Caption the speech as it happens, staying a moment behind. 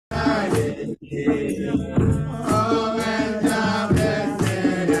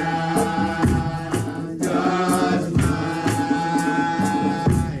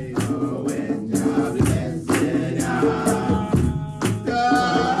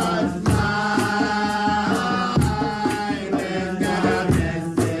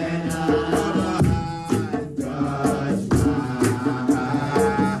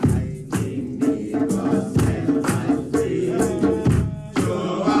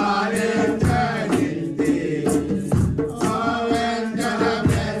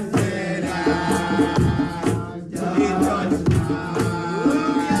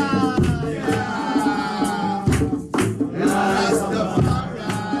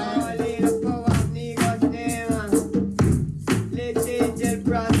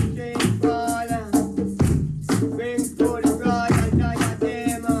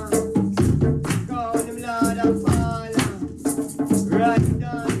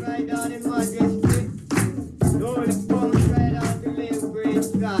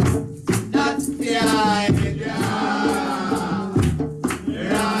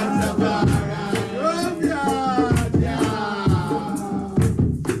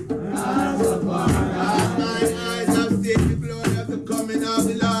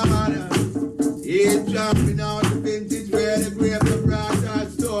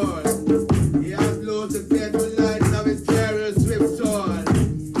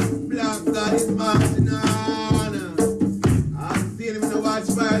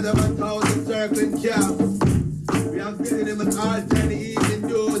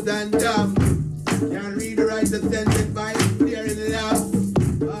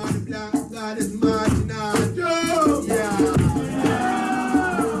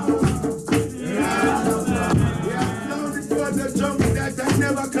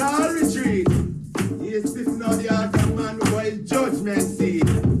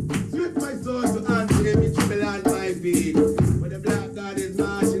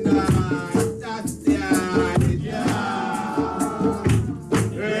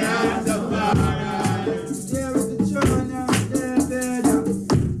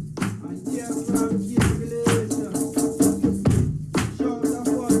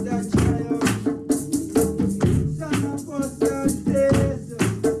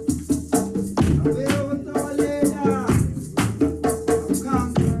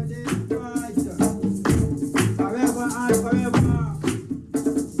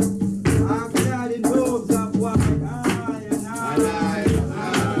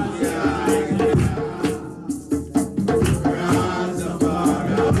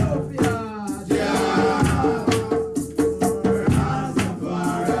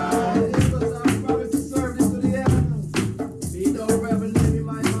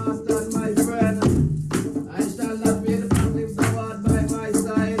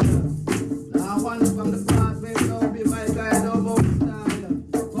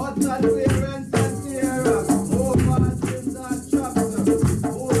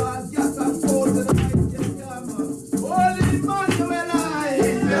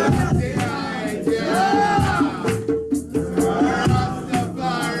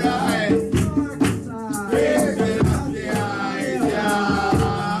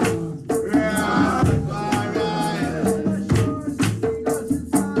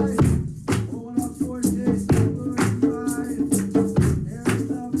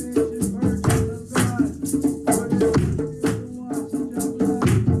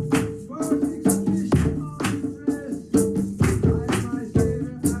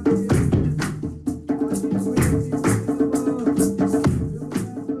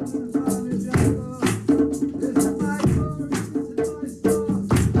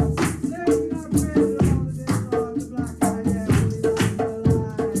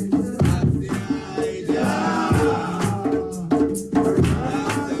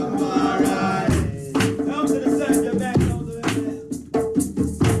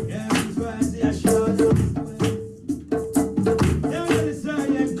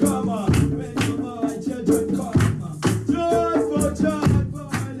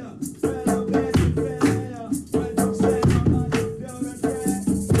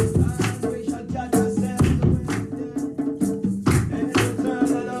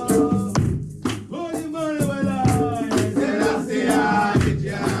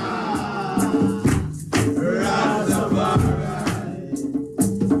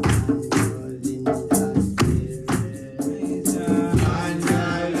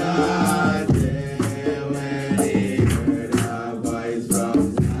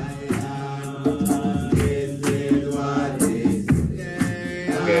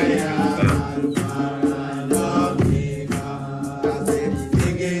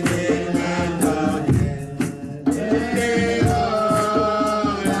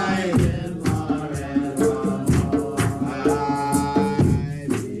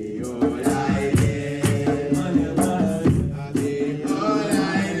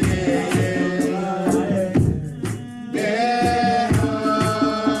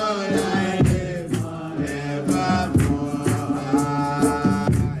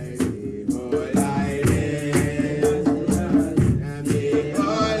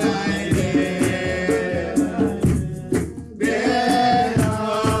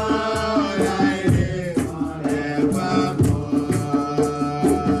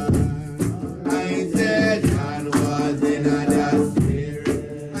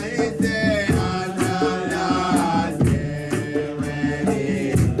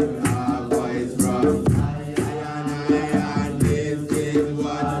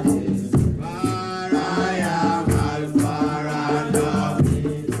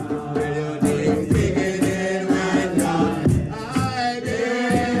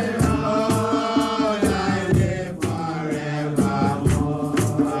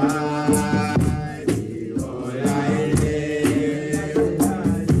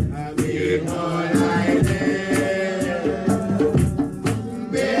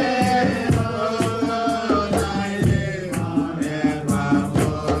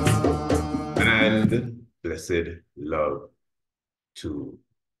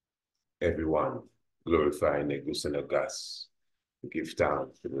everyone glorifying the Gusan of Gas, give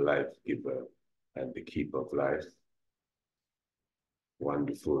thanks to the life giver and the keeper of life.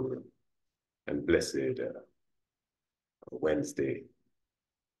 Wonderful and blessed Wednesday,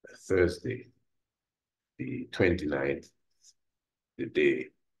 Thursday, the 29th, the day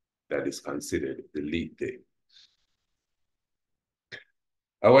that is considered the leap day.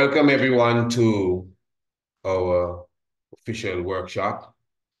 I welcome everyone to our official workshop,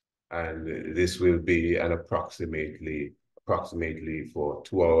 and this will be an approximately for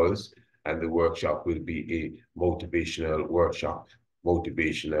 2 hours, and the workshop will be a motivational workshop,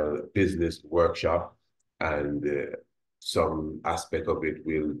 motivational business workshop, and some aspect of it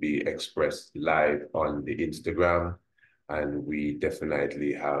will be expressed live on the Instagram, and we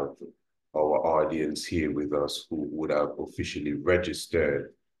definitely have our audience here with us who would have officially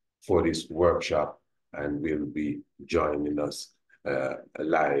registered for this workshop and will be joining us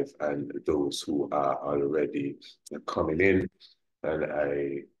live, and those who are already coming in. And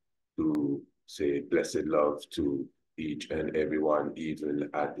I do say blessed love to each and everyone, even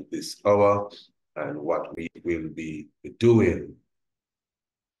at this hour. And what we will be doing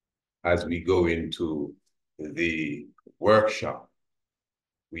as we go into the workshop,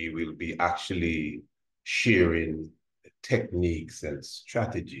 we will be actually sharing techniques and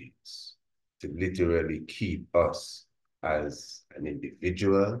strategies to literally keep us as an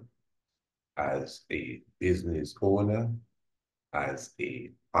individual, as a business owner, as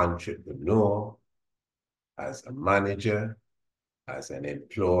an entrepreneur, as a manager, as an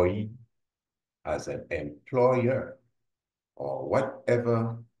employee, as an employer, or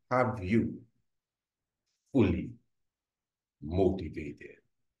whatever have you, fully motivated.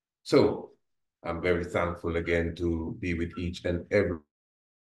 So I'm very thankful again to be with each and every.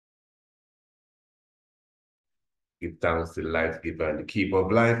 Give thanks to the life giver and the keeper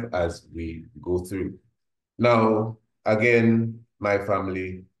of life as we go through. Now, again, my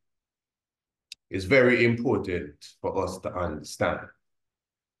family, it's very important for us to understand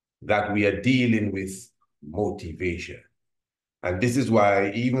that we are dealing with motivation. And this is why,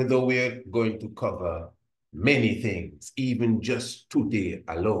 even though we're going to cover many things, even just today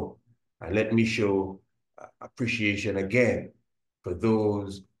alone, and let me show appreciation again for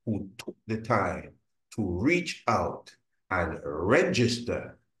those who took the time to reach out and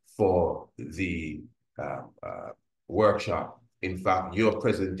register for the workshop. In fact, your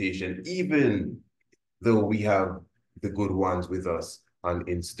presentation, even though we have the good ones with us on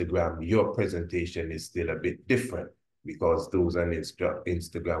Instagram, your presentation is still a bit different, because those on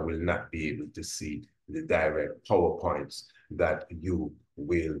Instagram will not be able to see the direct PowerPoints that you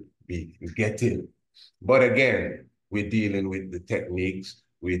will be getting. But again, we're dealing with the techniques,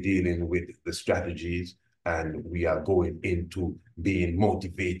 we're dealing with the strategies, and we are going into being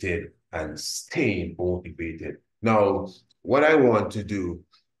motivated and staying motivated. Now, what I want to do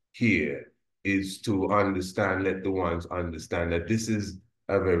here is to understand, let the ones understand that this is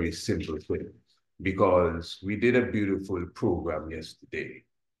a very simple thing, because we did a beautiful program yesterday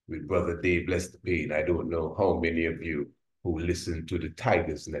with Brother Dave Bless the Pain. I don't know how many of you who listened to the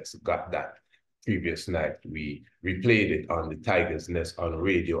Tiger's Nest got that. Previous night, we replayed it on the Tiger's Nest on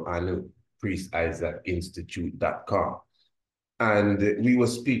Radio Anu, PriestIsaacInstitute.com. And we were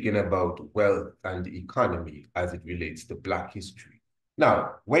speaking about wealth and the economy as it relates to Black history.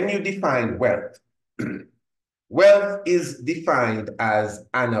 Now, when you define wealth, wealth is defined as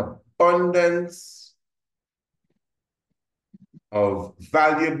an abundance of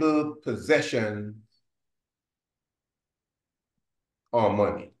valuable possessions or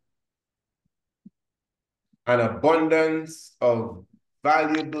money. An abundance of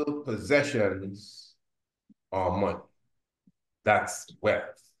valuable possessions or money. That's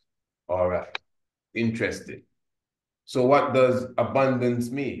wealth. All right. Interesting. So what does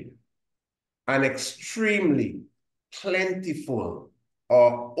abundance mean? An extremely plentiful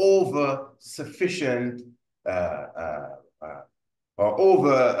or sufficient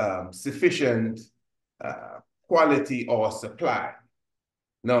quality or supply.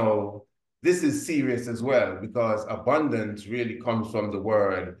 Now, this is serious as well, because abundance really comes from the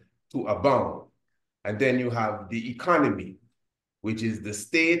word to abound. And then you have the economy, which is the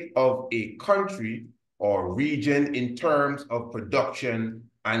state of a country or region in terms of production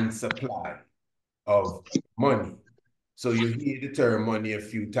and supply of money. So you hear the term money a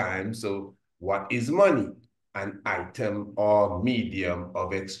few times. So what is money? An item or medium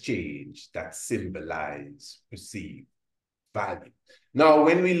of exchange that symbolize perceived value. Now,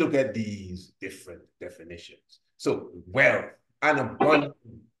 when we look at these different definitions, so wealth, an abundance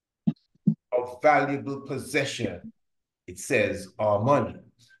of valuable possession, it says our money.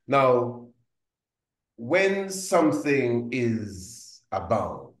 Now, when something is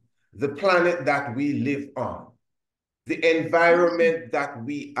abound, the planet that we live on, the environment that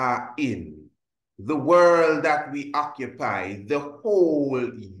we are in, the world that we occupy, the whole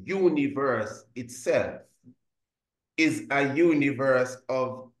universe itself is a universe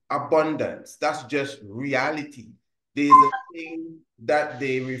of abundance. That's just reality. There's a thing that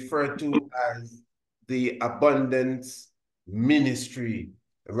they refer to as the abundance ministry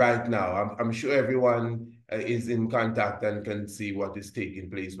right now. I'm sure everyone is in contact and can see what is taking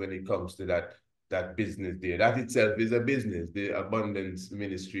place when it comes to that business there. That itself is a business, the abundance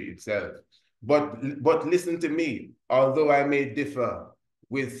ministry itself. But listen to me, although I may differ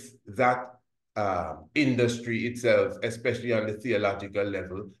with that industry itself, especially on the theological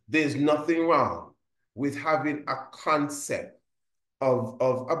level, there's nothing wrong with having a concept of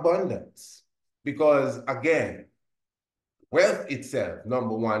abundance. Because again, wealth itself,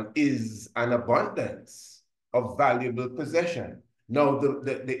 number one, is an abundance of valuable possession. Now,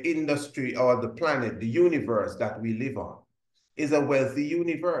 the industry or the planet, the universe that we live on, is a wealthy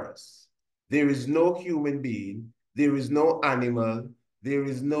universe. There is no human being, there is no animal, there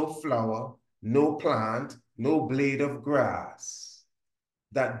is no flower, no plant, no blade of grass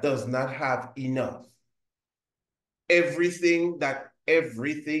that does not have enough. Everything that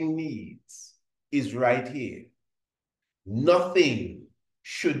everything needs is right here. Nothing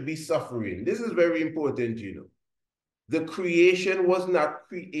should be suffering. This is very important, you know. The creation was not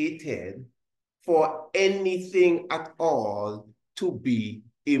created for anything at all to be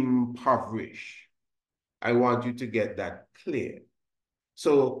impoverished. I want you to get that clear.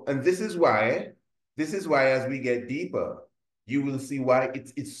 So, and this is why as we get deeper, you will see why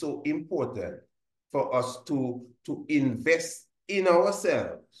it's so important for us to invest in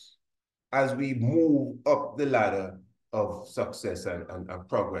ourselves as we move up the ladder of success and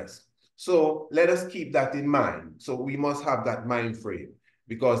progress. So let us keep that in mind. So we must have that mind frame,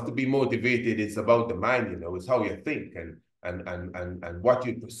 because to be motivated, it's about the mind, you know, it's how you think and what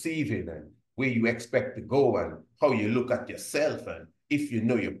you're perceiving and where you expect to go and how you look at yourself, and if you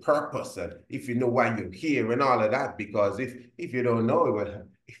know your purpose and if you know why you're here and all of that. Because if you don't know, well,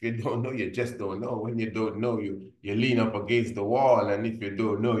 if you don't know, you just don't know. When you don't know, you lean up against the wall, and if you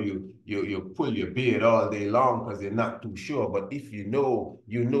don't know, you pull your beard all day long because you're not too sure. But if you know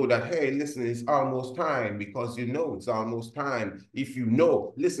that, hey, listen, it's almost time, because you know it's almost time. If you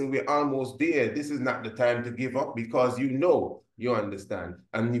know, listen, we're almost there. This is not the time to give up, because you know. You understand?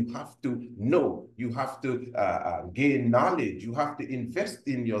 And you have to know, you have to gain knowledge, you have to invest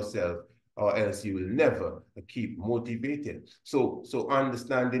in yourself, or else you will never keep motivated. So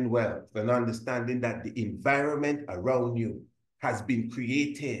understanding wealth and understanding that the environment around you has been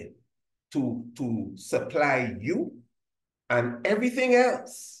created to supply you and everything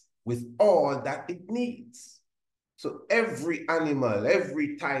else with all that it needs. So every animal,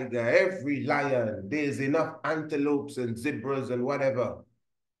 every tiger, every lion, there's enough antelopes and zebras and whatever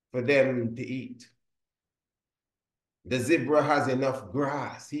for them to eat. The zebra has enough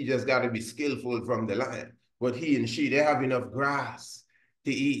grass. He just got to be skillful from the lion. But he and she, they have enough grass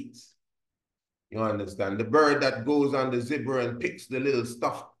to eat. You understand? The bird that goes on the zebra and picks the little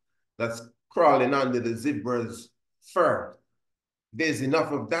stuff that's crawling under the zebra's fur, there's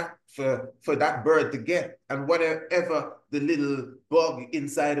enough of that for that bird to get. And whatever the little bug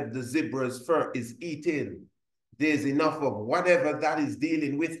inside of the zebra's fur is eating, there's enough of whatever that is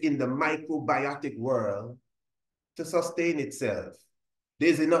dealing with in the microbiotic world to sustain itself.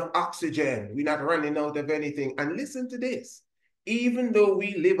 There's enough oxygen. We're not running out of anything. And listen to this. Even though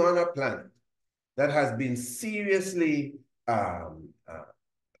we live on a planet that has been seriously, I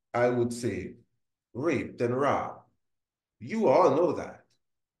would say, raped and robbed, you all know that.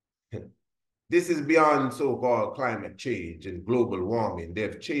 This is beyond so-called climate change and global warming.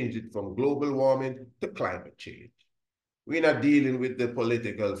 They've changed it from global warming to climate change. We're not dealing with the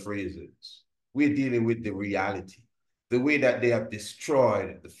political phrases. We're dealing with the reality. The way that they have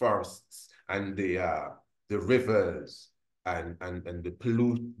destroyed the forests and the rivers and the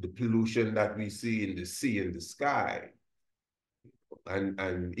pollution that we see in the sea and the sky,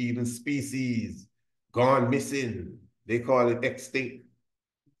 and even species gone missing. They call it extinct,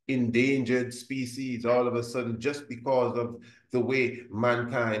 endangered species all of a sudden, just because of the way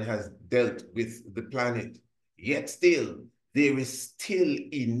mankind has dealt with the planet. Yet still, there is still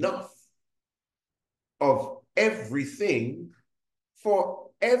enough of everything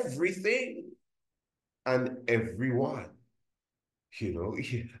for everything and everyone. You know,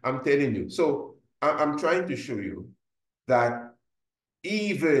 I'm telling you. So I'm trying to show you that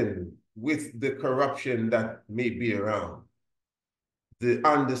even with the corruption that may be around, the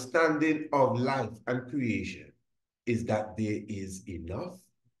understanding of life and creation is that there is enough,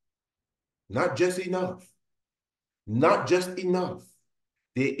 not just enough, not just enough.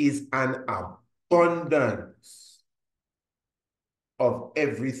 There is an abundance of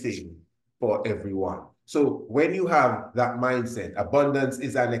everything for everyone. So when you have that mindset, abundance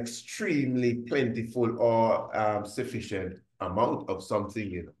is an extremely plentiful or sufficient amount of something,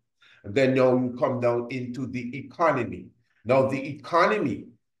 you know. And then now you come down into the economy. Now the economy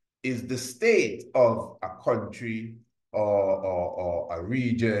is the state of a country or a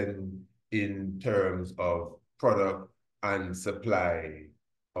region in terms of product and supply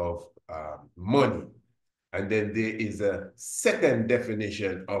of money. And then there is a second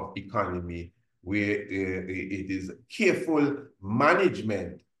definition of economy where it is careful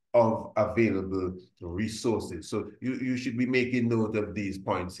management of available resources. So you should be making note of these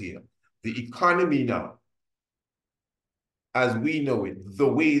points here. The economy now, as we know it,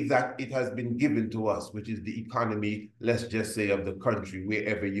 the way that it has been given to us, which is the economy, let's just say, of the country,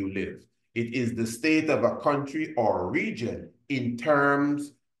 wherever you live. It is the state of a country or region in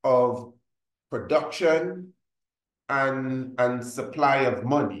terms of production and supply of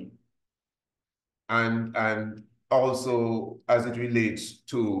money, and also as it relates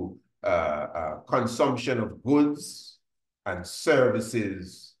to consumption of goods and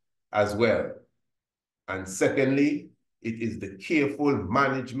services as well. And secondly, it is the careful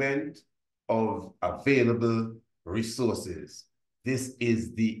management of available resources. This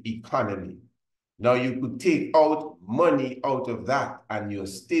is the economy. Now, you could take out money out of that and you're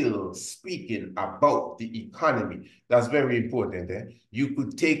still speaking about the economy. That's very important. You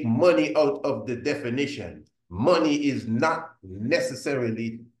could take money out of the definition. Money is not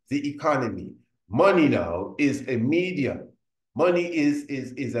necessarily the economy. Money now is a medium. Money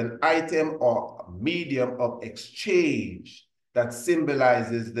is an item or a medium of exchange that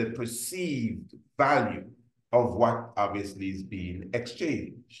symbolizes the perceived value of what obviously is being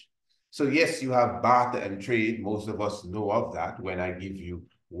exchanged. So yes, you have barter and trade. Most of us know of that when I give you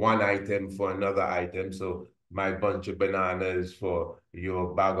one item for another item. So my bunch of bananas for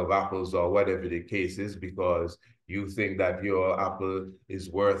your bag of apples or whatever the case is, because you think that your apple is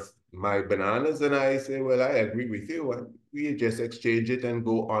worth my bananas. And I say, well, I agree with you. And we just exchange it and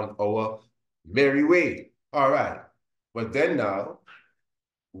go on our merry way. All right. But then now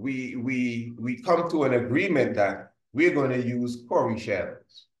we come to an agreement that we're going to use cowrie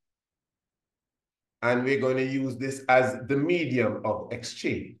shells. And we're going to use this as the medium of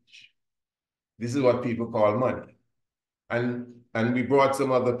exchange. This is what people call money. And we brought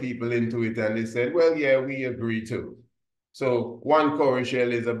some other people into it and they said, well, yeah, we agree too. So one cowrie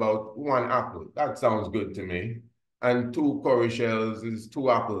shell is about one apple. That sounds good to me. And two cowrie shells is two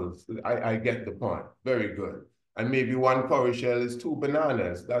apples. I get the point. Very good. And maybe one cowrie shell is two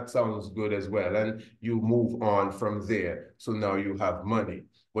bananas. That sounds good as well. And you move on from there. So now you have money.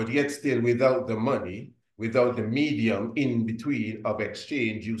 But yet still without the money, without the medium in between of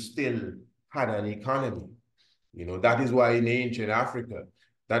exchange, you still had an economy. You know, that is why in ancient Africa,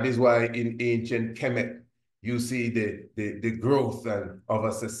 that is why in ancient Kemet, you see the growth of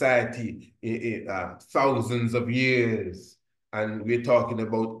a society in thousands of years. And we're talking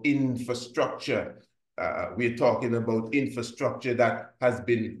about infrastructure. We're talking about infrastructure that has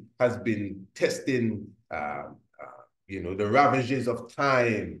been testing you know, the ravages of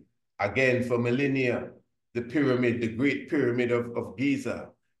time, again, for millennia. The pyramid, the Great Pyramid of Giza,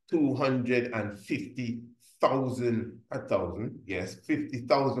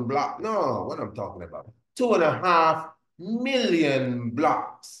 50,000 blocks. No, what I'm talking about, 2.5 million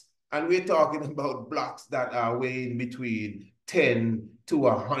blocks. And we're talking about blocks that are weighing between 10 to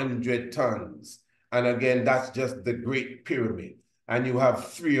 100 tons. And again, that's just the Great Pyramid. And you have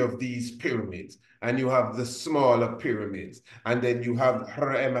 3 of these pyramids, and you have the smaller pyramids, and then you have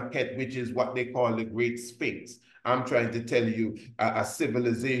Hremakhet, which is what they call the Great Sphinx. I'm trying to tell you a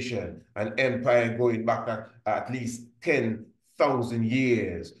civilization, an empire going back at least 10,000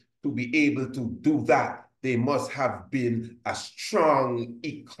 years. To be able to do that, they must have been a strong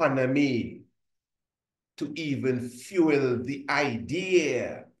economy to even fuel the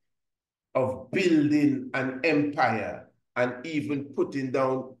idea of building an empire and even putting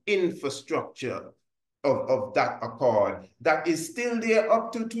down infrastructure of that accord that is still there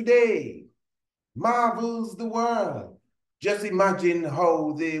up to today. Marvels the world. Just imagine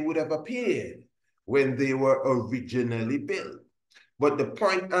how they would have appeared when they were originally built. But the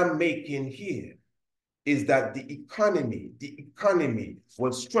point I'm making here is that the economy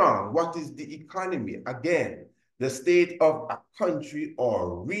was strong. What is the economy? Again, the state of a country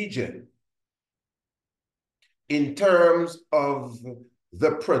or region in terms of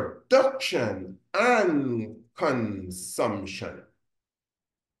the production and consumption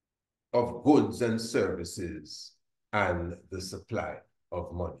of goods and services and the supply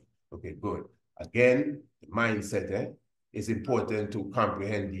of money. Okay, good. Again, the mindset, it's important to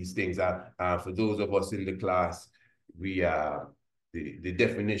comprehend these things. For those of us in the class, the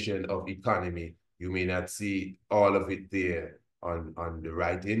definition of economy, you may not see all of it there on the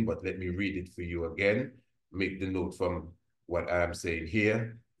writing, but let me read it for you again. Make the note from what I'm saying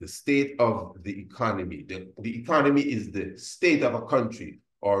here. The state of the economy. The economy is the state of a country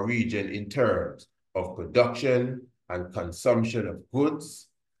or region in terms of production and consumption of goods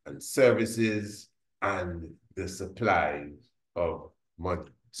and services and the supply of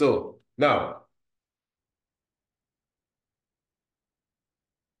money. So now,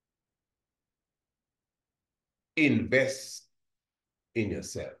 invest in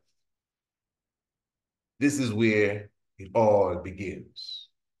yourself. This is where it all begins.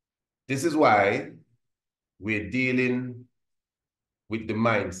 This is why we're dealing with the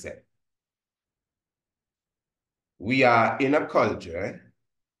mindset. We are in a culture,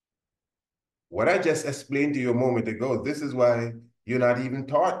 what I just explained to you a moment ago, this is why you're not even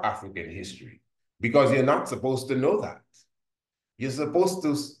taught African history, because you're not supposed to know that. You're supposed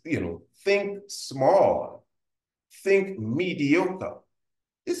to, think small, think mediocre.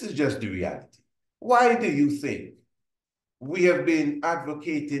 This is just the reality. Why do you think we have been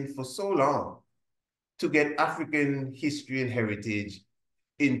advocating for so long to get African history and heritage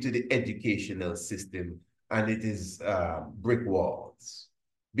into the educational system, and it is brick walls?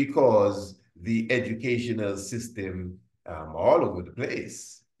 Because the educational system all over the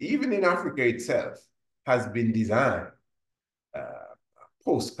place, even in Africa itself, has been designed,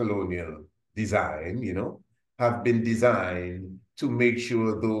 post-colonial design, have been designed to make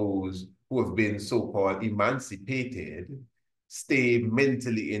sure those who have been so-called emancipated stay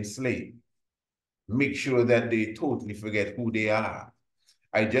mentally enslaved, make sure that they totally forget who they are.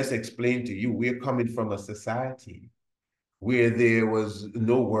 I just explained to you, we're coming from a society where there was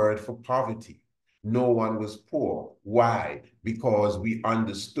no word for poverty. No one was poor. Why? Because we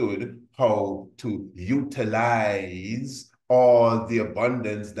understood how to utilize all the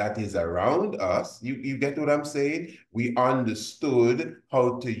abundance that is around us. You get what I'm saying? We understood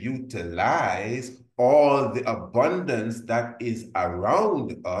how to utilize all the abundance that is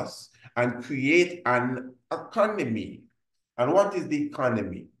around us and create an economy. And what is the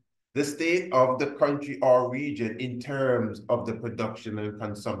economy? The state of the country or region in terms of the production and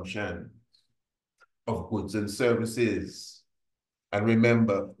consumption of goods and services. And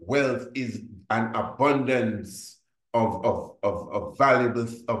remember, wealth is an abundance of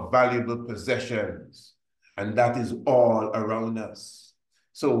valuable possessions, and that is all around us.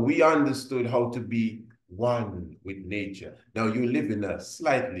 So we understood how to be one with nature. Now you live in a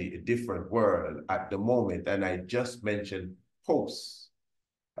slightly different world at the moment, and I just mentioned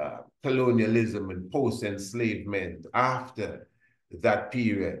colonialism and post-enslavement after that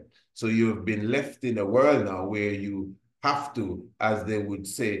period. So you've been left in a world now where you have to, as they would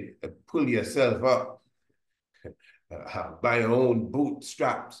say, pull yourself up by your own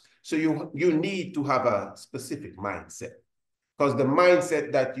bootstraps. So you need to have a specific mindset, because the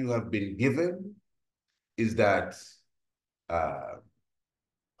mindset that you have been given is that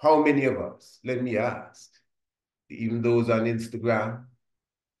how many of us, let me ask, even those on Instagram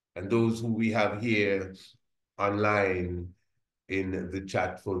and those who we have here online in the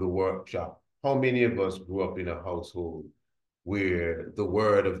chat for the workshop, how many of us grew up in a household where the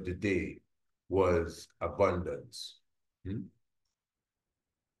word of the day was abundance?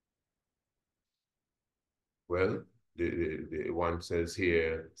 Well, the one says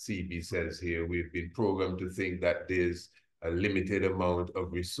here, CB says here, we've been programmed to think that there's a limited amount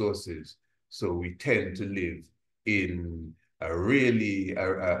of resources. So we tend to live in a really,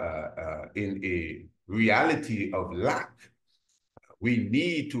 in a reality of lack. We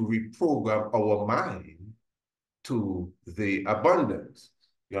need to reprogram our mind to the abundance.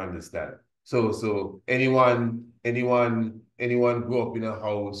 You understand? So anyone grew up in a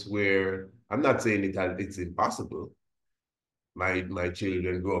house where, I'm not saying it's impossible. My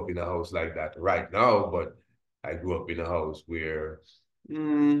children grew up in a house like that right now, but I grew up in a house where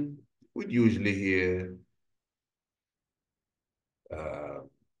we'd usually hear,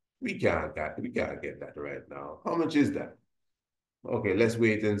 we can't get that right now. How much is that? Okay, let's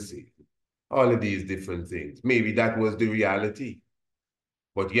wait and see. All of these different things. Maybe that was the reality.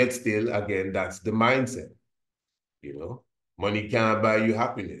 But yet still, again, that's the mindset, Money can't buy you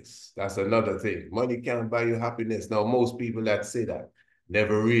happiness. That's another thing. Money can't buy you happiness. Now, most people that say that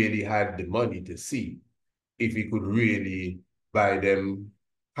never really had the money to see if it could really buy them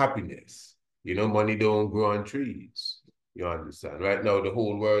happiness. You know, money don't grow on trees. You understand? Right now, the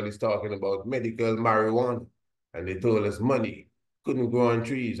whole world is talking about medical marijuana. And they told us money couldn't grow on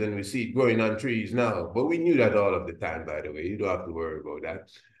trees, and we see it growing on trees now. But we knew that all of the time, by the way. You don't have to worry about that.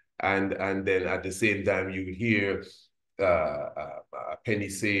 And then at the same time, you hear a penny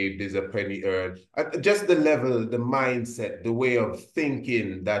saved is a penny earned. Just the level, the mindset, the way of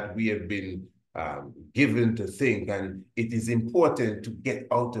thinking that we have been given to think, and it is important to get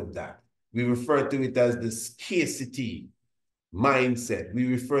out of that. We refer to it as the scarcity mindset. We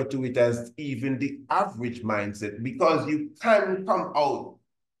refer to it as even the average mindset, because you can come out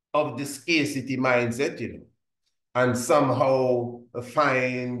of the scarcity mindset, you know, and somehow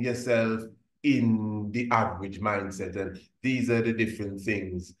find yourself in the average mindset. And these are the different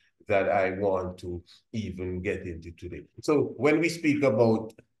things that I want to even get into today. So when we speak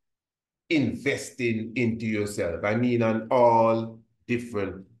about investing into yourself, I mean on all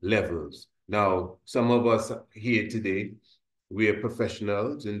different levels. Now, some of us here today, we are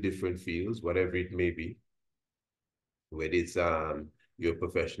professionals in different fields, whatever it may be, whether it's you're a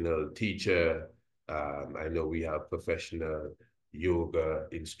professional teacher. I know we have professional yoga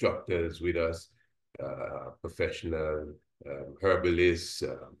instructors with us, professional herbalists,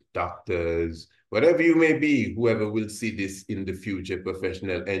 doctors, whatever you may be, whoever will see this in the future,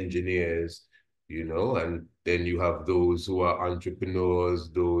 professional engineers, you know, and then you have those who are entrepreneurs,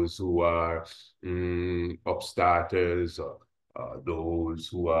 those who are upstarters, or those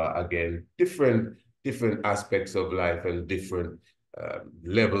who are, again, different aspects of life and different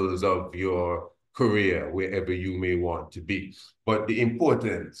levels of your career, wherever you may want to be. But the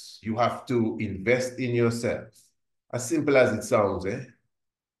importance, you have to invest in yourself. As simple as it sounds, eh?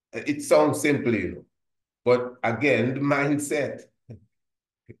 It sounds simple, you know. But again, the mindset.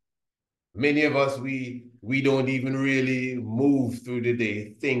 Many of us, we don't even really move through the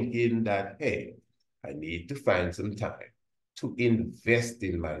day thinking that, hey, I need to find some time to invest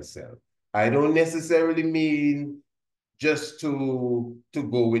in myself. I don't necessarily mean just to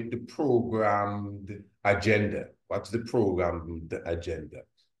go with the programmed agenda. What's the programmed agenda?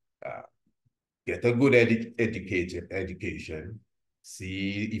 Get a good education,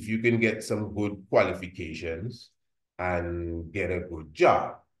 see if you can get some good qualifications, and get a good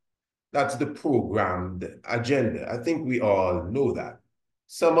job. That's the programmed agenda. I think we all know that.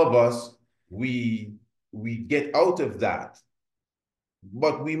 Some of us, we get out of that,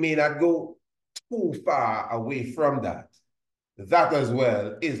 but we may not go too far away from that. That as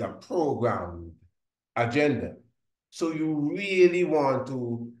well is a programmed agenda. So you really want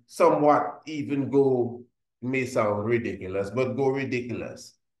to somewhat even go, may sound ridiculous, but go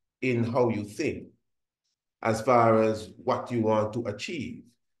ridiculous in how you think as far as what you want to achieve.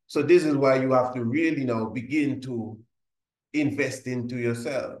 So this is why you have to really now begin to invest into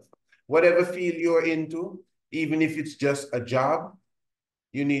yourself. Whatever field you're into, even if it's just a job,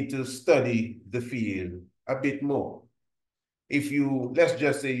 you need to study the field a bit more. If you, let's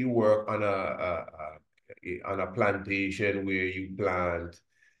just say you work on a plantation where you plant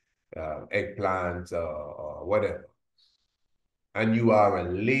eggplants or whatever, and you are a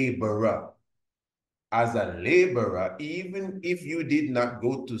laborer. As a laborer, even if you did not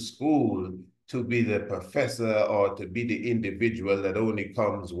go to school to be the professor or to be the individual that only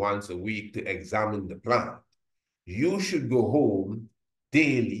comes once a week to examine the plant, you should go home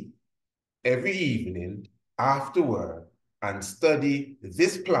daily, every evening, after work, and study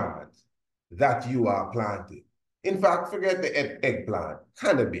this plant that you are planting. In fact, forget the eggplant,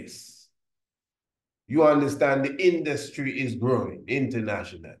 cannabis. You understand the industry is growing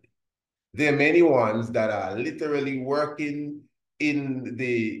internationally. There are many ones that are literally working in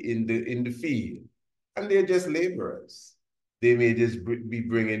the field, and they're just laborers. They may just be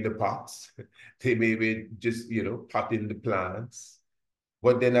bringing the pots. They may be just, you know, potting the plants.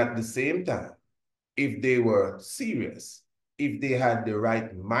 But then at the same time, if they were serious, if they had the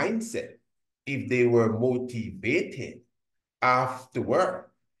right mindset, if they were motivated after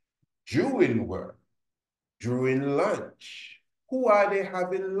work, during work, during lunch, who are they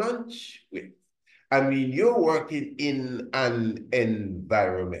having lunch with? I mean, you're working in an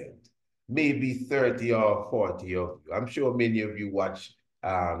environment, maybe 30 or 40 of you. I'm sure many of you watch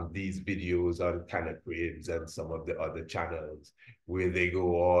these videos on Canaprids and some of the other channels where they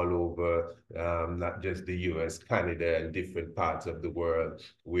go all over, not just the US, Canada, and different parts of the world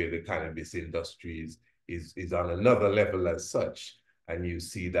where the cannabis industry is on another level as such. And you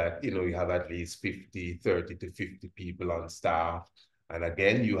see that, you know, you have at least 30 to 50 people on staff. And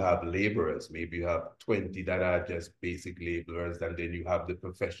again, you have laborers. Maybe you have 20 that are just basic laborers. And then you have the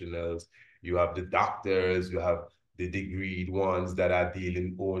professionals, you have the doctors, you have the degreed ones that are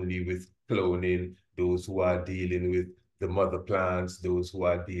dealing only with cloning, those who are dealing with the mother plants, those who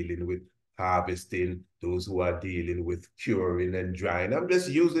are dealing with harvesting, those who are dealing with curing and drying. I'm just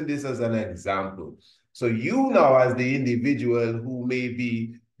using this as an example. So you now, as the individual who may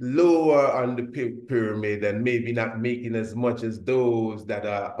be lower on the pyramid and maybe not making as much as those that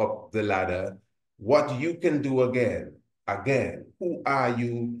are up the ladder, what you can do again, who are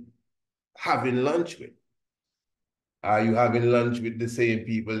you having lunch with? Are you having lunch with the same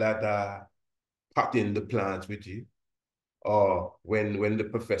people that are potting the plants with you? Or when the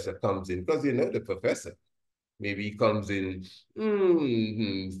professor comes in, because you know the professor, maybe he comes in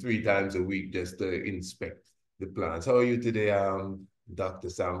 3 times a week just to inspect the plants. How are you today, Dr.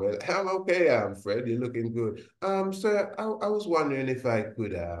 Samuel? I'm okay, Fred. You're looking good. Sir, I was wondering if I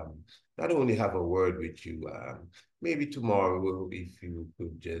could not only have a word with you, maybe tomorrow, if you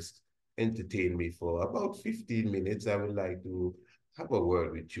could just entertain me for about 15 minutes. I would like to have a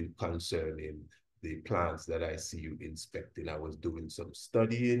word with you concerning the plants that I see you inspecting. I was doing some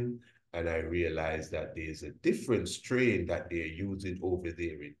studying and I realized that there's a different strain that they're using over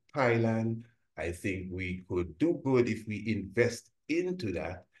there in Thailand. I think we could do good if we invest into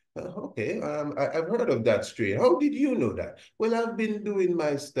that. Okay, I've heard of that strain. How did you know that? Well, I've been doing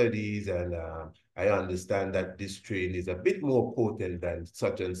my studies and I understand that this strain is a bit more potent than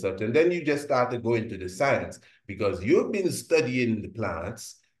such and such. And then you just start to go into the science because you've been studying the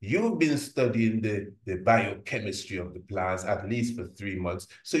plants. You've been studying the biochemistry of the plants at least for 3 months.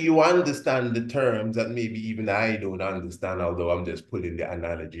 So you understand the terms that maybe even I don't understand, although I'm just pulling the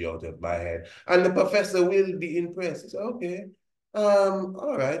analogy out of my head. And the professor will be impressed. He says, okay,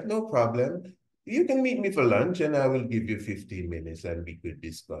 all right, no problem. You can meet me for lunch and I will give you 15 minutes and we could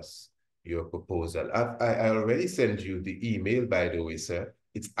discuss your proposal. I already sent you the email, by the way, sir.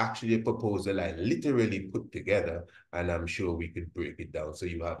 It's actually a proposal I literally put together, and I'm sure we could break it down so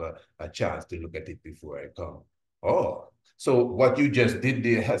you have a chance to look at it before I come. Oh, so what you just did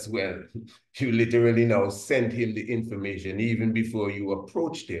there as well, you literally now sent him the information even before you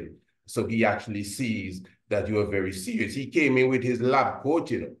approached him. So he actually sees that you are very serious. He came in with his lab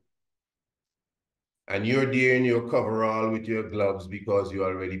coat, you know, and you're there in your coverall with your gloves because you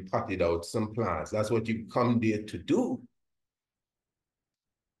already potted out some plants. That's what you come there to do.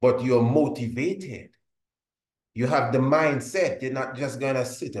 But you're motivated. You have the mindset. You're not just going to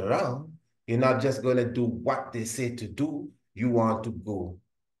sit around. You're not just going to do what they say to do. You want to go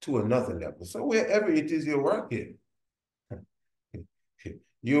to another level. So wherever it is you're working,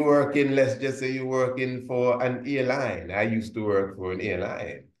 you're working, let's just say you're working for an airline. I used to work for an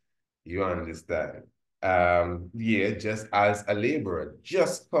airline. You understand? Yeah, just as a laborer,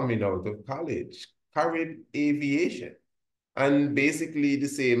 just coming out of college, carried aviation. And basically the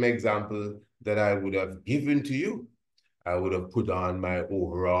same example that I would have given to you. I would have put on my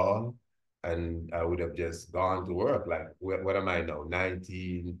overall and I would have just gone to work. Like, what am I now?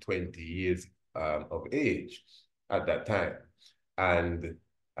 19, 20 years of age at that time. And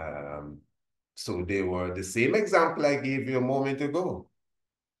so they were the same example I gave you a moment ago.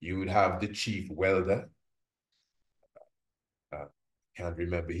 You would have the chief welder. Can't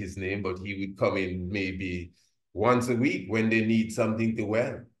remember his name, but he would come in maybe once a week when they need something to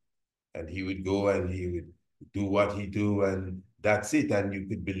weld. And he would go and he would do what he do, and that's it. And you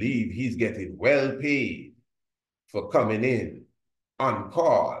could believe he's getting well paid for coming in on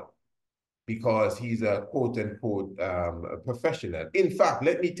call because he's a quote unquote professional. In fact,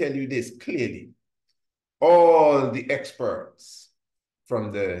 let me tell you this clearly. All the experts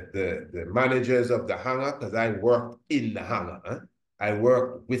from the managers of the hangar, because I worked in the hangar. Huh? I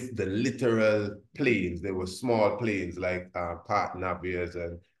worked with the literal planes. They were small planes like Part Naviers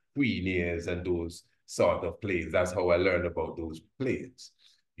and Queen Airs and those sort of planes. That's how I learned about those planes,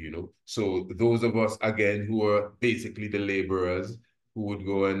 you know. So those of us, again, who are basically the laborers who would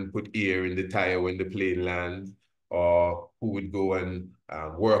go and put air in the tire when the plane lands, or who would go and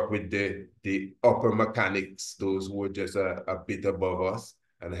work with the upper mechanics, those who were just a bit above us,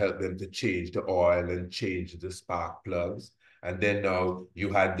 and help them to change the oil and change the spark plugs. And then now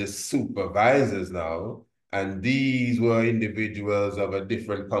you had the supervisors now, and these were individuals of a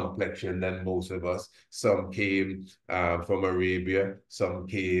different complexion than most of us. Some came from Arabia, some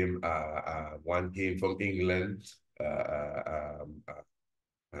came, one came from England,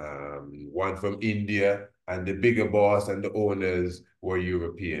 one from India, and the bigger boss and the owners were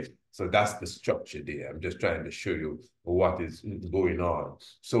European. So that's the structure there. I'm just trying to show you what is going on.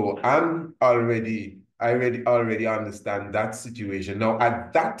 So I already understand that situation. Now,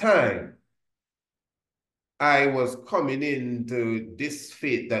 at that time, I was coming into this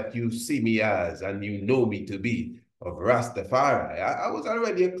faith that you see me as and you know me to be. of Rastafari. I was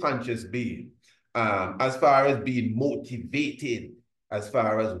already a conscious being. As far as being motivated, as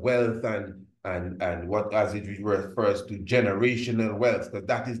far as wealth and what as it refers to generational wealth, because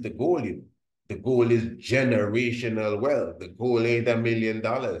that is the goal, you know. The goal is generational wealth. The goal ain't $1 million.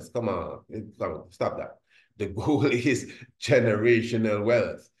 Come on, stop that. The goal is generational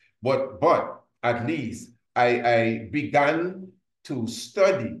wealth. But at least I began to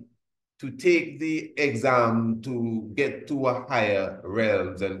study, to take the exam to get to a higher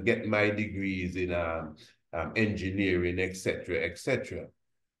realms and get my degrees in engineering, etc., etc.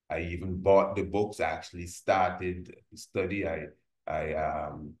 I even bought the books. I actually started study.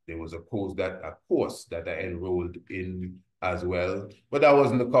 There was a course that I enrolled in as well, but that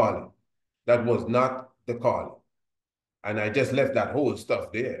wasn't the calling. That was not the calling. And I just left that whole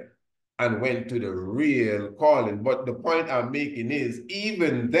stuff there and went to the real calling. But the point I'm making is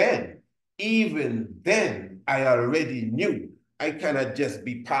even then, I already knew I cannot just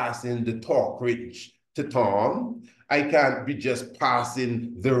be passing the talk rich to Tom. I can't be just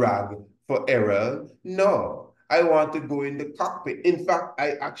passing the rag for Errol. No, I want to go in the cockpit. In fact,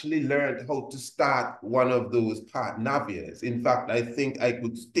 I actually learned how to start one of those part naviers. In fact, I think I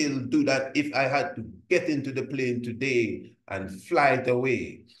could still do that if I had to get into the plane today and fly it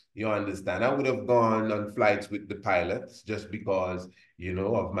away. You understand? I would have gone on flights with the pilots just because, you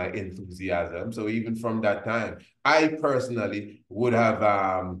know, of my enthusiasm. So even from that time, I personally would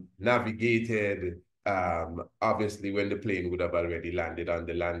have navigated, obviously, when the plane would have already landed on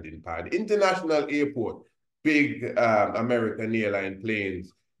the landing pad. International airport, big American airline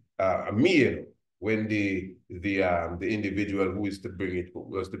planes, meal when the individual who is to bring it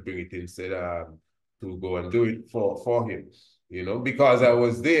was to bring it in said to go and do it for him, you know, because I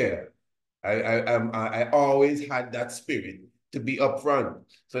was there. I always had that spirit to be upfront.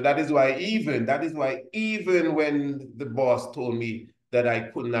 So that is why even when the boss told me that I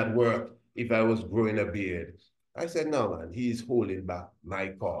could not work if I was growing a beard, I said, no, man, he's holding back my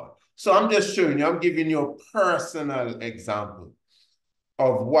call. So I'm just showing you, I'm giving you a personal example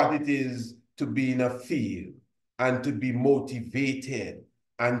of what it is to be in a field and to be motivated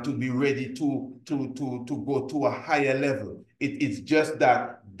and to be ready to go to a higher level. It's just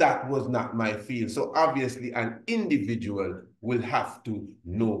that that was not my field. So obviously an individual will have to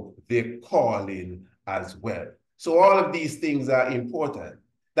know their calling as well. So all of these things are important.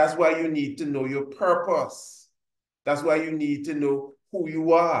 That's why you need to know your purpose. That's why you need to know who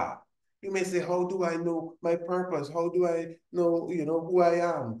you are. You may say, how do I know my purpose? How do I know, you know, who I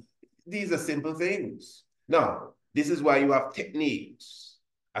am? These are simple things. Now, this is why you have techniques.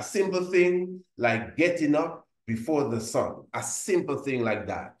 A simple thing like getting up before the sun, a simple thing like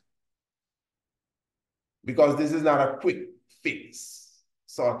that. Because this is not a quick fix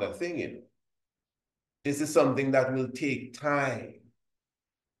sort of thing, you know. This is something that will take time.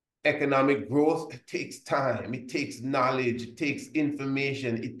 Economic growth takes time, it takes knowledge, it takes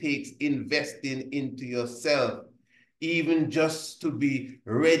information, it takes investing into yourself, even just to be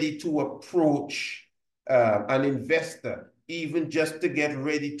ready to approach an investor, even just to get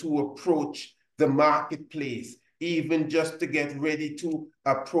ready to approach the marketplace, even just to get ready to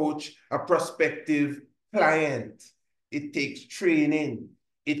approach a prospective client. It takes training,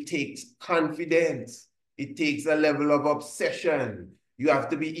 it takes confidence, it takes a level of obsession. You have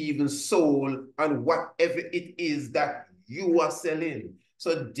to be even sold on whatever it is that you are selling.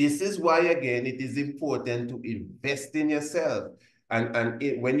 So this is why, again, it is important to invest in yourself. And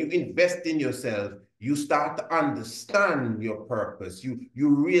when you invest in yourself, you start to understand your purpose. You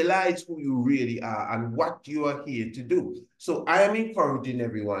realize who you really are and what you are here to do. So I am encouraging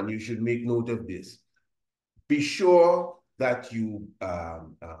everyone, you should make note of this. Be sure that you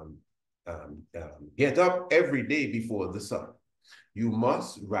get up every day before the sun. You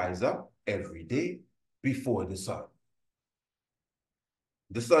must rise up every day before the sun.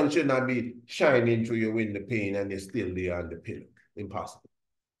 The sun should not be shining through your window pane and you're still there on the pillow. Impossible.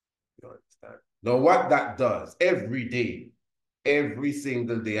 You understand? Now, what that does every day, every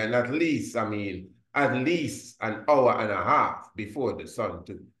single day, and at least an hour and a half before the sun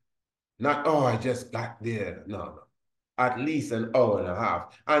too. Not, oh, I just got there. No, no. At least an hour and a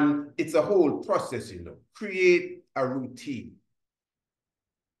half. And it's a whole process, you know. Create a routine.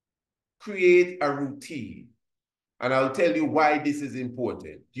 Create a routine. And I'll tell you why this is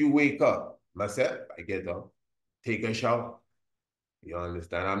important. You wake up. Myself, I get up, take a shower. You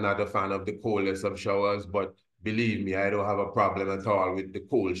understand? I'm not a fan of the coldest of showers, but believe me, I don't have a problem at all with the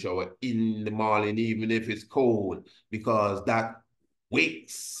cold shower in the morning, even if it's cold, because that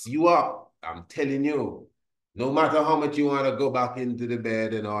wakes you up. I'm telling you, no matter how much you want to go back into the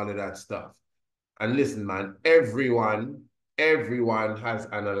bed and all of that stuff. And listen, man, everyone has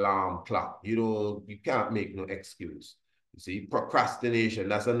an alarm clock. You can't make no excuse. You see, procrastination,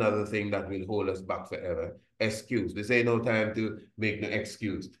 that's another thing that will hold us back forever. Excuse. This ain't no time to make no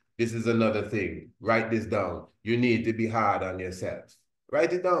excuse. This is another thing. Write this down. You need to be hard on yourself.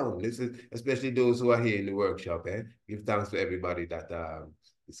 Write it down. This is especially those who are here in the workshop. Give thanks to everybody that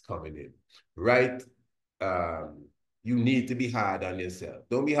is coming in. Right? You need to be hard on yourself.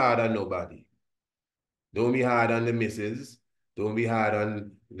 Don't be hard on nobody. Don't be hard on the missus. Don't be hard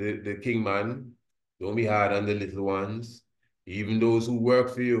on the king man. Don't be hard on the little ones. Even those who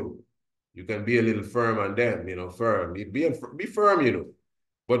work for you. You can be a little firm on them, firm. Be firm,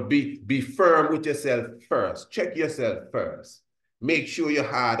 But be firm with yourself first. Check yourself first. Make sure you're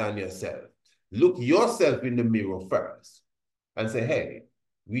hard on yourself. Look yourself in the mirror first and say, hey,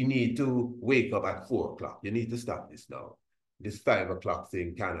 we need to wake up at 4 o'clock. You need to stop this now. This 5 o'clock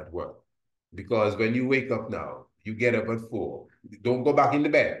thing cannot work. Because when you wake up now, you get up at 4. Don't go back in the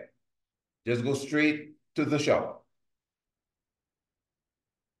bed. Just go straight to the shower.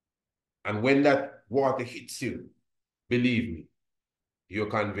 And when that water hits you, believe me, you're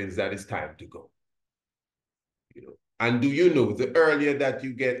convinced that it's time to go. And do you know, the earlier that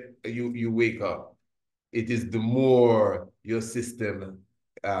you wake up, it is the more your system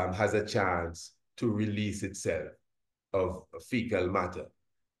has a chance to release itself of fecal matter.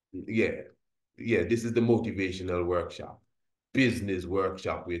 Yeah, this is the motivational workshop, business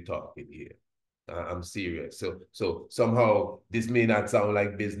workshop we're talking here. I'm serious. So somehow this may not sound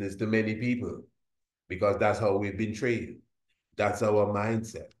like business to many people because that's how we've been trained. That's our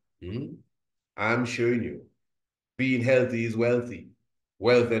mindset. I'm showing you, being healthy is wealthy.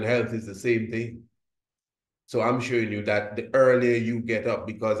 Wealth and health is the same thing. So I'm showing you that the earlier you get up,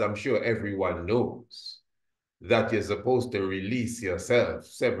 because I'm sure everyone knows that you're supposed to release yourself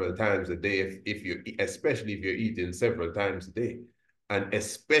several times a day, especially if you're eating several times a day, and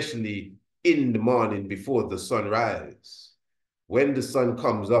especially in the morning before the sun rises. When the sun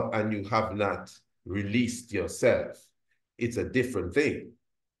comes up and you have not released yourself, it's a different thing,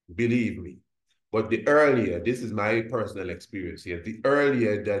 believe me. But the earlier, this is my personal experience here, the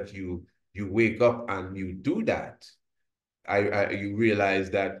earlier that you wake up and you do that, you realize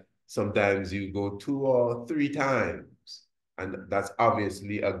that sometimes you go 2 or 3 times, and that's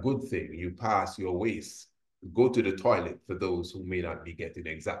obviously a good thing. You pass your waist. Go to the toilet for those who may not be getting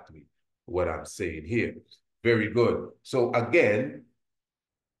exactly what I'm saying here. Very good. So again,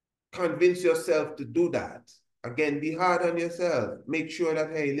 convince yourself to do that. Again, be hard on yourself. Make sure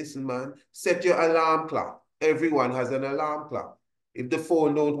that, hey, listen, man, set your alarm clock. Everyone has an alarm clock. If the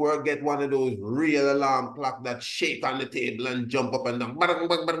phone don't work, get one of those real alarm clock that shake on the table and jump up and down. Bang,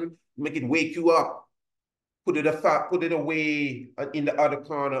 bang, bang, make it wake you up. Put it away in the other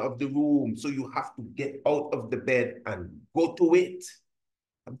corner of the room so you have to get out of the bed and go to it.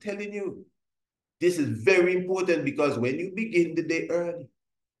 I'm telling you, this is very important because when you begin the day early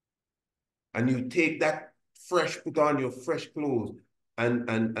and you take that put on your fresh clothes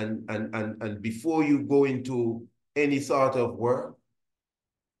and before you go into any sort of work,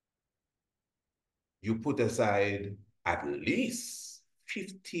 you put aside at least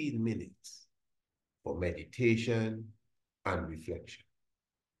 15 minutes for meditation and reflection.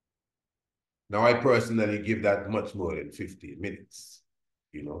 Now, I personally give that much more than 15 minutes.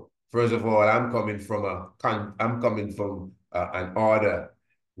 First of all, I'm coming from an order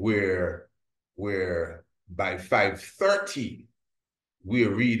where by 5:30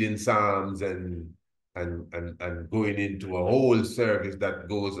 we're reading Psalms and going into a whole service that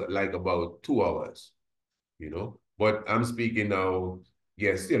goes like about 2 hours. But I'm speaking now,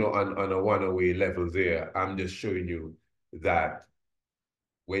 yes, on a one-away level there. I'm just showing you that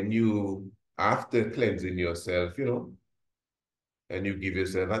when you, after cleansing yourself, and you give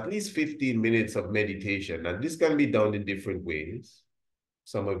yourself at least 15 minutes of meditation, and this can be done in different ways.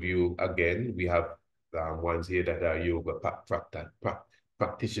 Some of you, again, we have ones here that are yoga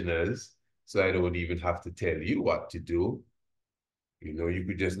practitioners, so I don't even have to tell you what to do. You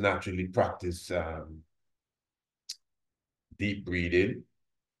could just naturally practice deep breathing.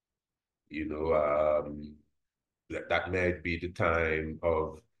 That might be the time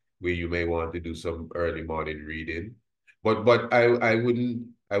of where you may want to do some early morning reading. But I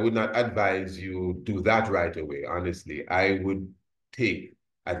would not advise you do that right away, honestly. I would take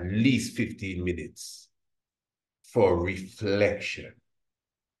at least 15 minutes for reflection.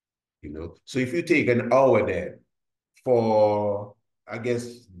 So if you take an hour then for, I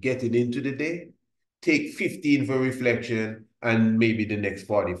guess, getting into the day, take 15 for reflection and maybe the next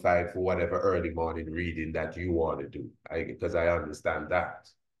 45 for whatever early morning reading that you want to do. Because I understand that,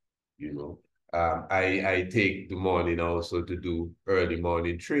 I take the morning also to do early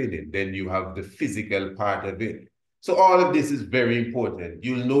morning training. Then you have the physical part of it. So all of this is very important.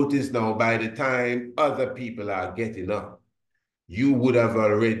 You'll notice now by the time other people are getting up, you would have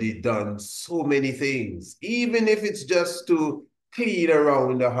already done so many things, even if it's just to clean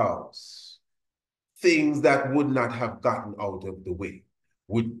around the house. Things that would not have gotten out of the way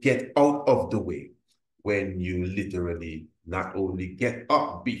would get out of the way when you literally not only get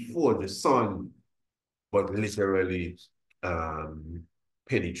up before the sun, but literally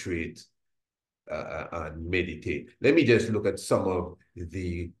penetrate and meditate. Let me just look at some of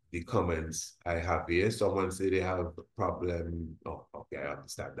the comments I have here. Someone say they have a problem. Oh, okay, I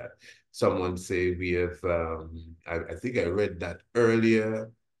understand that. Someone say we have, I think I read that earlier.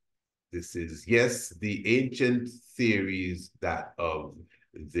 This is, yes, the ancient theories that of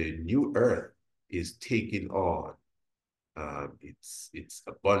the new earth is taking on. It's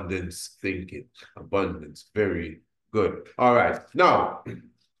abundance thinking, abundance, very good. All right, now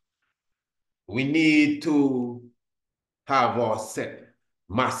we need to have our set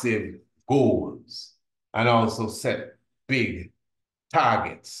massive goals and also set big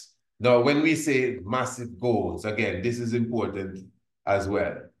targets. Now, when we say massive goals, again, this is important as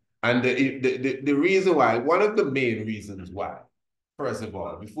well. And the reason why, one of the main reasons why, first of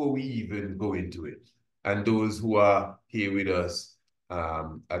all, before we even go into it, and those who are here with us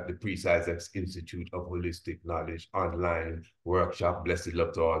at the Precise Institute of Holistic Knowledge online workshop, blessed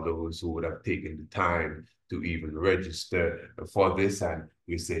love to all those who would have taken the time to even register for this. And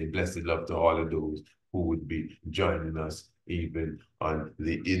we say blessed love to all of those who would be joining us even on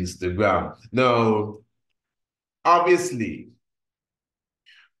the Instagram. Now, obviously,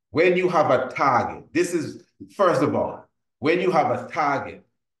 when you have a target, this is, first of all, when you have a target,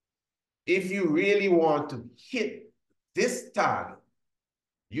 if you really want to hit this target,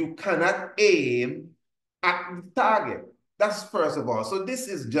 you cannot aim at the target. That's first of all. So this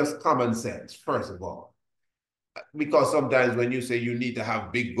is just common sense, first of all. Because sometimes when you say you need to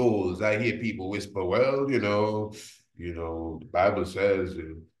have big goals, I hear people whisper, well, the Bible says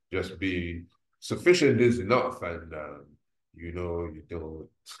just be sufficient is enough. And, you don't,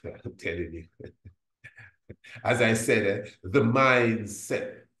 I'm telling you, as I said, the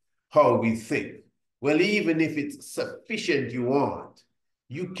mindset, how we think. Well, even if it's sufficient you want,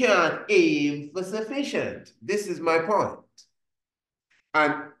 you can't aim for sufficient. This is my point.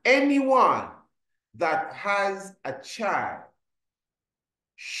 And anyone that has a child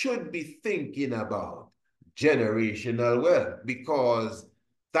should be thinking about generational wealth, because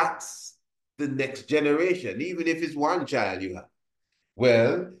that's the next generation, even if it's one child you have.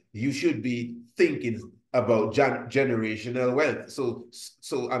 Well, you should be thinking about generational wealth.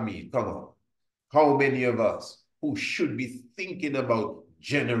 So I mean, come on. How many of us who should be thinking about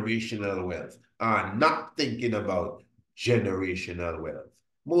generational wealth are not thinking about generational wealth?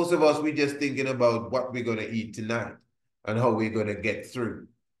 Most of us, we're just thinking about what we're going to eat tonight and how we're going to get through,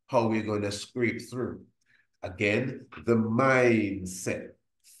 how we're going to scrape through. Again, the mindset,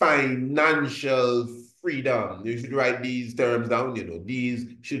 financial freedom. You should write these terms down, these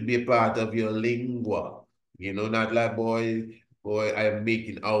should be a part of your lingua, not like, boy, I am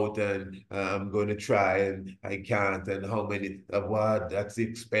making out and I'm going to try and I can't, and how many of what, that's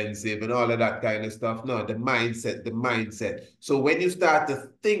expensive and all of that kind of stuff. No, the mindset. So when you start to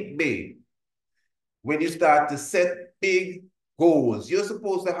think big, when you start to set big goals, you're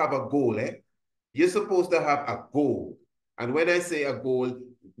supposed to have a goal, eh? You're supposed to have a goal. And when I say a goal,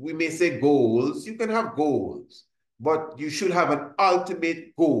 we may say goals, you can have goals, but you should have an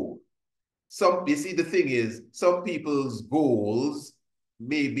ultimate goal. You see, the thing is, some people's goals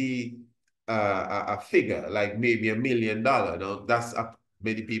may be a figure, like maybe $1 million. Now,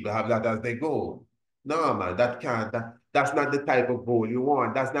 many people have that as their goal. No, man, that's not the type of goal you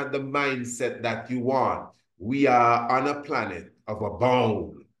want. That's not the mindset that you want. We are on a planet of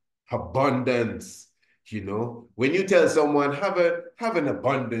abundance. When you tell someone, have an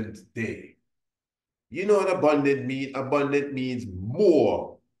abundant day, you know what abundant means? Abundant means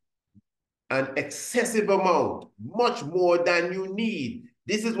more, an excessive amount, much more than you need.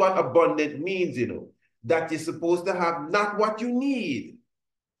 This is what abundant means, that you're supposed to have not what you need.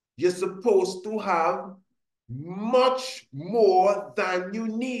 You're supposed to have much more than you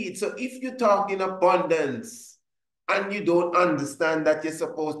need. So if you're talking abundance and you don't understand that you're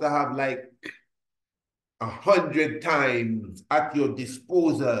supposed to have like 100 times at your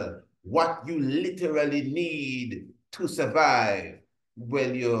disposal what you literally need to survive,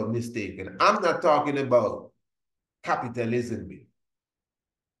 well, you're mistaken. I'm not talking about capitalism.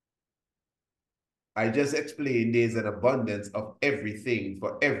 I just explained there's an abundance of everything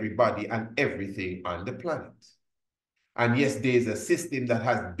for everybody and everything on the planet. And yes, there's a system that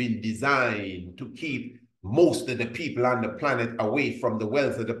has been designed to keep most of the people on the planet away from the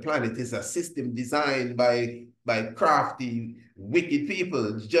wealth of the planet. It's a system designed by crafty, wicked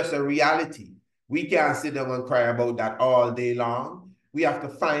people. It's just a reality. We can't sit down and cry about that all day long. We have to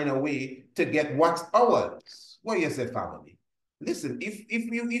find a way to get what's ours. What you say, family? Listen, if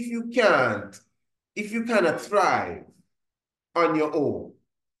you cannot thrive on your own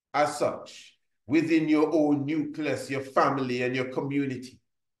as such, within your own nucleus, your family and your community,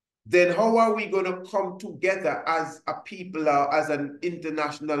 then how are we going to come together as a people or as an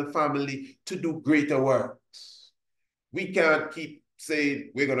international family to do greater works? We can't keep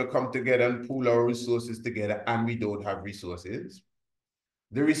saying we're going to come together and pool our resources together and we don't have resources.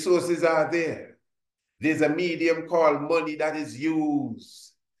 The resources are there. There's a medium called money that is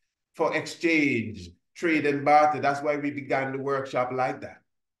used for exchange, trade and barter. That's why we began the workshop like that.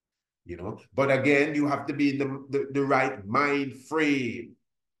 You know, but again, you have to be in the right mind frame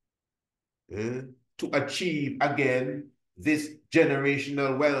to achieve, again, this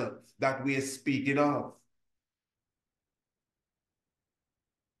generational wealth that we are speaking of.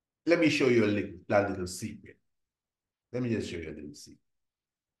 Let me show you that little secret. Let me just show you a little secret.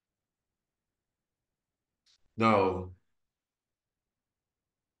 Now,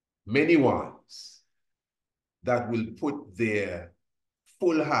 many ones that will put their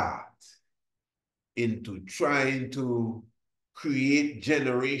full heart into trying to create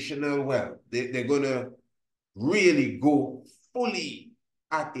generational wealth. They're going to really go fully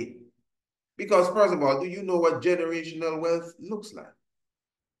at it. Because first of all, do you know what generational wealth looks like?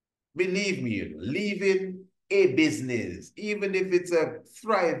 Believe me, leaving a business, even if it's a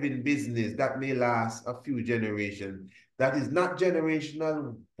thriving business that may last a few generations, that is not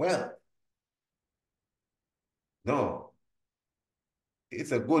generational wealth. No,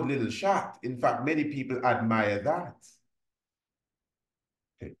 it's a good little shot. In fact, many people admire that.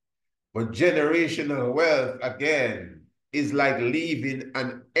 But generational wealth, again, is like leaving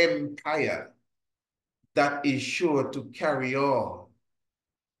an empire that is sure to carry on,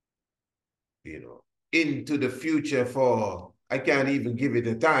 you know, into the future for, I can't even give it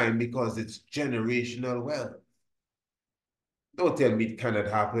a time because it's generational wealth. Don't tell me it cannot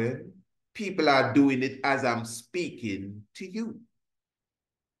happen. People are doing it as I'm speaking to you.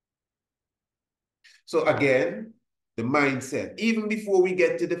 So again, the mindset, even before we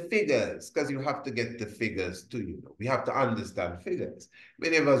get to the figures, because you have to get the figures too, you know, we have to understand figures.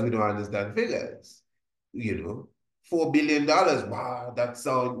 Many of us, we don't understand figures, you know. $4 billion, wow, that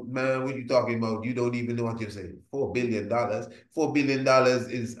sound, man, what are you talking about? You don't even know what you're saying. $4 billion. $4 billion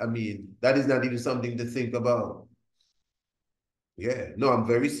is, I mean, that is not even something to think about. Yeah, no, I'm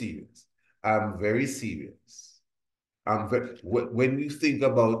very serious. I'm very serious. When you think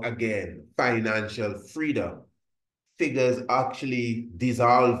about, again, financial freedom, figures actually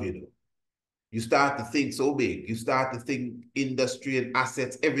dissolve, you know. You start to think so big. You start to think industry and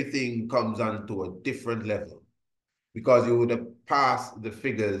assets, everything comes onto a different level because you would have passed the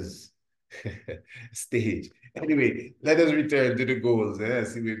figures stage. Anyway, let us return to the goals. I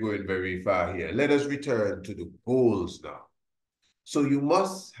see we're going very far here. Let us return to the goals now. So you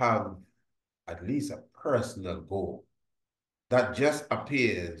must have at least a personal goal that just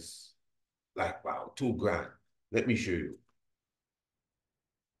appears like, wow, $2,000. Let me show you.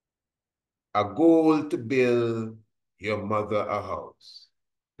 A goal to build your mother a house.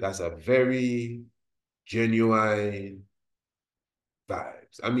 That's a very genuine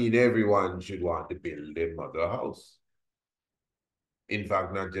vibes. I mean, everyone should want to build their mother a house. In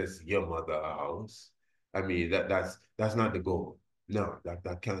fact, not just your mother a house. I mean, that's not the goal. No,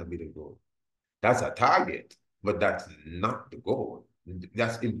 that can't be the goal. That's a target, but that's not the goal.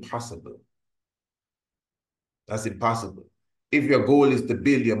 That's impossible. That's impossible. If your goal is to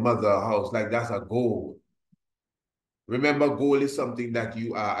build your mother a house, like that's a goal. Remember, goal is something that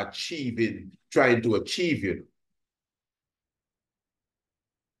you are achieving, trying to achieve, you know.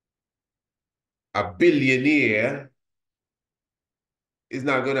 A billionaire is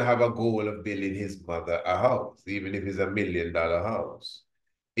not going to have a goal of building his mother a house, even if it's $1 million house.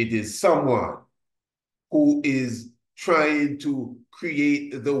 It is someone who is trying to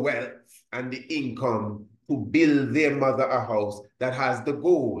create the wealth and the income to build their mother a house that has the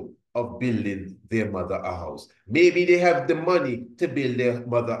goal of building their mother a house. Maybe they have the money to build their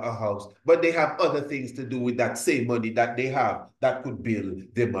mother a house, but they have other things to do with that same money that they have that could build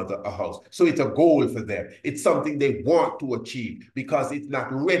their mother a house. So it's a goal for them. It's something they want to achieve because it's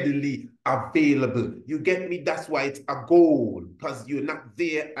not readily available. You get me? That's why it's a goal, because you're not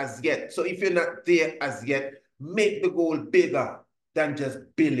there as yet. So if you're not there as yet, make the goal bigger than just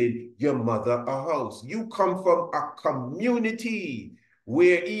building your mother a house. You come from a community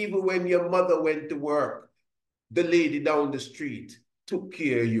where even when your mother went to work, the lady down the street took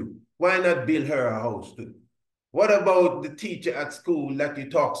care of you. Why not build her a house too? What about the teacher at school that you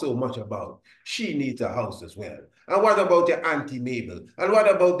talk so much about? She needs a house as well. And what about your Auntie Mabel? And what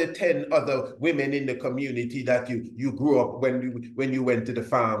about the 10 other women in the community that you grew up when you went to the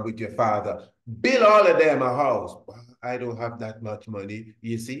farm with your father? Build all of them a house. I don't have that much money.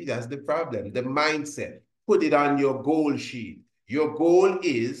 You see, that's the problem. The mindset. Put it on your goal sheet. Your goal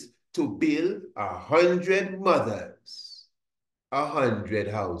is to build 100 mothers, 100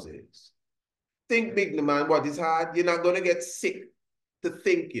 houses. Think big, man. What is hard? You're not going to get sick to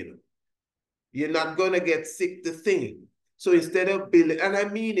think, you know. You're not going to get sick to think. So instead of building, and I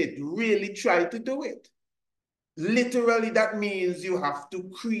mean it, really try to do it. Literally, that means you have to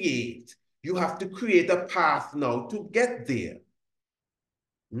create. You have to create a path now to get there.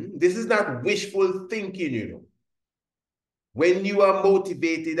 This is not wishful thinking, you know. When you are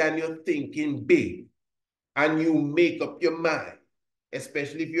motivated and you're thinking big and you make up your mind,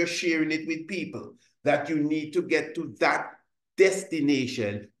 especially if you're sharing it with people, that you need to get to that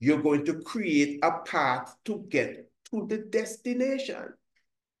destination, you're going to create a path to get to the destination.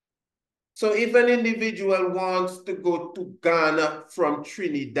 So if an individual wants to go to Ghana from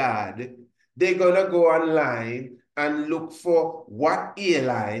Trinidad, they're going to go online and look for what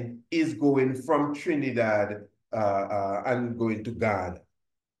airline is going from Trinidad and going to Ghana.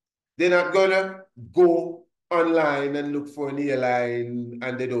 They're not going to go online and look for an airline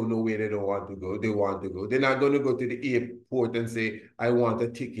and they don't know where they don't want to go. They want to go. They're not going to go to the airport and say, I want a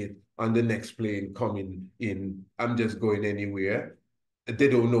ticket on the next plane coming in. I'm just going anywhere. They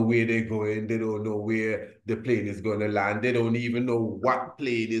don't know where they're going. They don't know where the plane is going to land. They don't even know what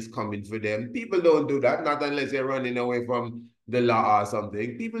plane is coming for them. People don't do that, not unless they're running away from the law or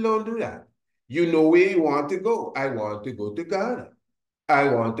something. People don't do that. You know where you want to go. I want to go to Ghana. I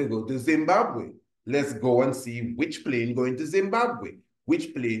want to go to Zimbabwe. Let's go and see which plane going to Zimbabwe,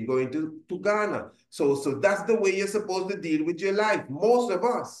 which plane going to Ghana. So that's the way you're supposed to deal with your life. Most of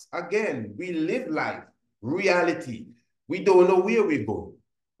us, again, we live life, reality. We don't know where we go.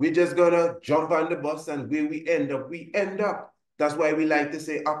 We're just gonna jump on the bus and where we end up, we end up. That's why we like to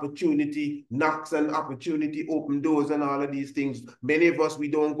say opportunity knocks and opportunity open doors and all of these things. Many of us, we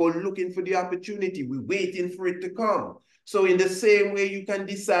don't go looking for the opportunity. We're waiting for it to come. So in the same way, you can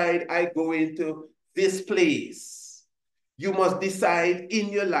decide, I go into this place. You must decide in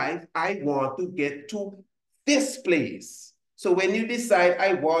your life, I want to get to this place. So when you decide,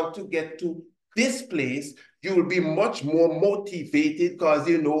 I want to get to this place, you will be much more motivated because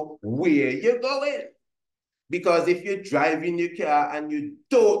you know where you're going. Because if you're driving your car and you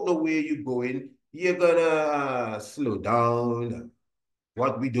don't know where you're going, you're gonna slow down.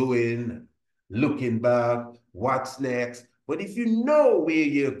 What we doing? Looking back, what's next? But if you know where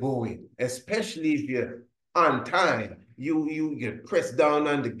you're going, especially if you're on time, you press down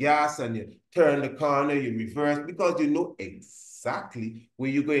on the gas and you turn the corner, you reverse because you know exactly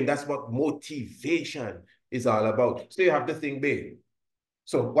where you're going. That's what motivation is all about. So you have to think big.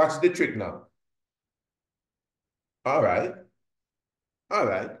 So what's the trick now? All right, all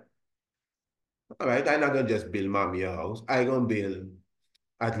right, all right. I'm not gonna just build mommy a house. I'm gonna build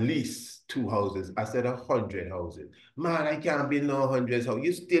at least 2 houses. I said 100 houses. Man, I can't build no 100 houses.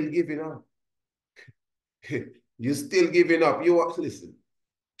 You're still giving up. You're still giving up. Listen,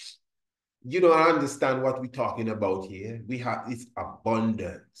 you don't understand what we're talking about here. We have this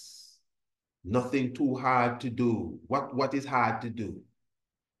abundance. Nothing too hard to do. What is hard to do?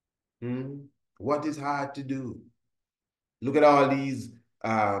 What is hard to do? Look at all these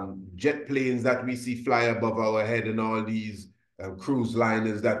jet planes that we see fly above our head and all these cruise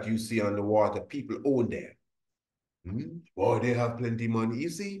liners that you see on the water. People own them. Boy, they have plenty of money. You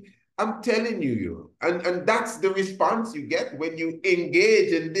see, I'm telling you, and that's the response you get when you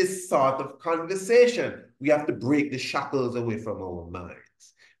engage in this sort of conversation. We have to break the shackles away from our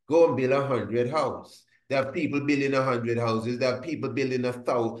minds. Go and build 100 houses. There are people building 100 houses. There are people building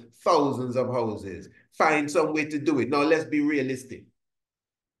thousands of houses. Find some way to do it. Now, let's be realistic.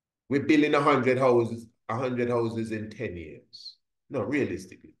 We're building 100 houses in 10 years. No,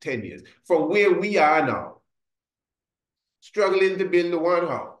 realistically, 10 years. From where we are now, struggling to build the one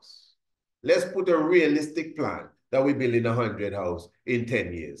house. Let's put a realistic plan that we build in 100 house in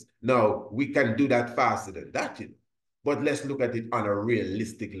 10 years. Now, we can do that faster than that, you know, but let's look at it on a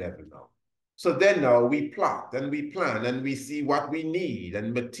realistic level now. So then now we plot and we plan and we see what we need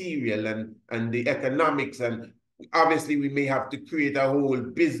and material and the economics, and obviously we may have to create a whole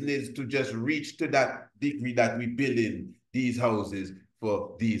business to just reach to that degree that we build in these houses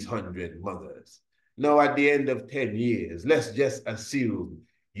for these 100 mothers. Now at the end of 10 years, let's just assume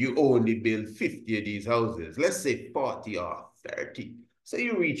you only build 50 of these houses. Let's say 40 or 30. So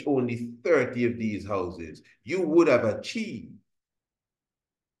you reach only 30 of these houses. You would have achieved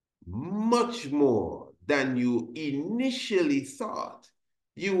much more than you initially thought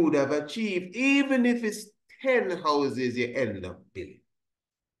you would have achieved, even if it's 10 houses you end up building.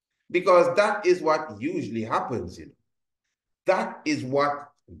 Because that is what usually happens, you know. That is what's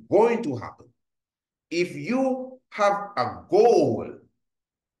going to happen. If you have a goal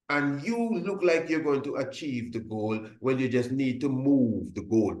and you look like you're going to achieve the goal, well, you just need to move the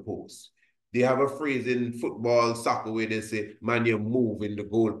goalpost. They have a phrase in football, soccer, where they say, man, you're moving the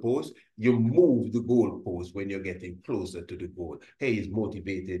goalpost. You move the goalpost when you're getting closer to the goal. Hey, he's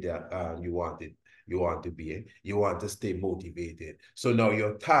motivated. You want to be. You want to stay motivated. So now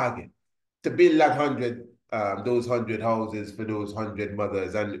your target to build that 100, those 100 houses for those 100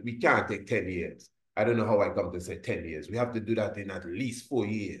 mothers, and we can't take 10 years. I don't know how I come to say 10 years. We have to do that in at least 4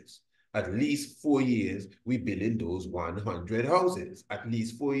 years. At least 4 years, we build in those 100 houses. At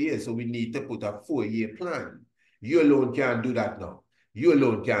least 4 years. So we need to put a 4-year plan. You alone can't do that now. You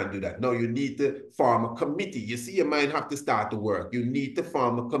alone can't do that. Now you need to form a committee. You see, you might have to start the work. You need to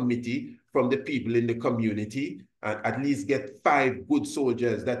form a committee from the people in the community, and at least get 5 good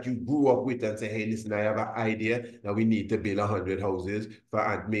soldiers that you grew up with and say, hey, listen, I have an idea. Now we need to build 100 houses for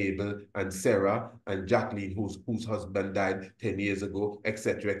Aunt Mabel and Sarah and Jacqueline, whose husband died 10 years ago,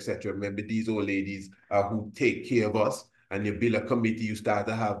 etc., etc. Remember these old ladies who take care of us, and you build a committee, you start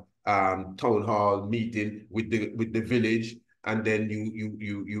to have town hall meeting with the village, and then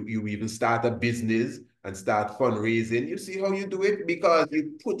you even start a business and start fundraising. You see how you do it? Because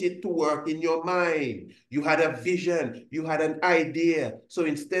you put it to work in your mind. You had a vision, you had an idea. So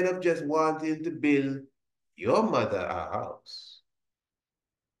instead of just wanting to build your mother a house,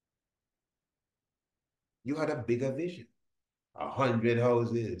 you had a bigger vision. 100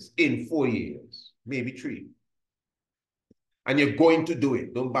 houses in 4 years, maybe 3. And you're going to do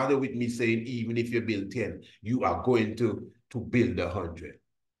it. Don't bother with me saying, even if you build 10, you are going to build 100.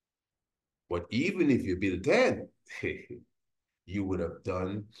 But even if you build 10, you would have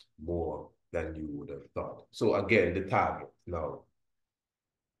done more than you would have thought. So again, the target. Now,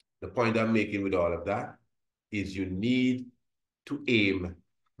 the point I'm making with all of that is you need to aim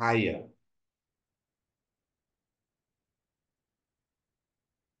higher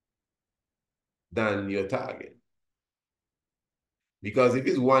than your target. Because if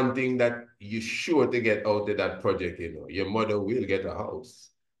it's one thing that you're sure to get out of that project, you know, your mother will get a house.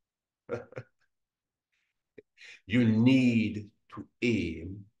 You need to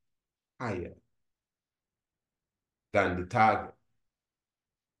aim higher than the target.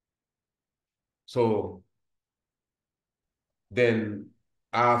 So then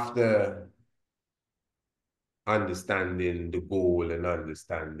after understanding the goal and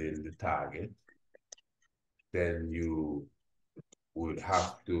understanding the target, then you would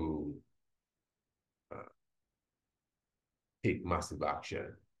have to take massive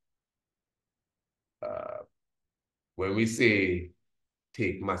action. When we say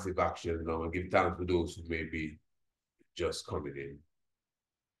take massive action, now and give thanks to those who may be just coming in,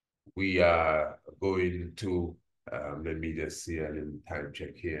 we are going to, let me just see a little time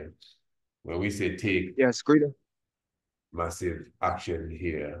check here. When we say take massive action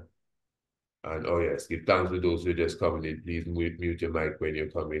here, and oh yes, give thanks to those who are just coming in. Please mute your mic when you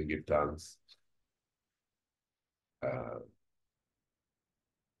come in, give thanks.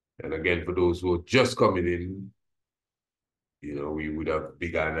 And again, for those who are just coming in, you know, we would have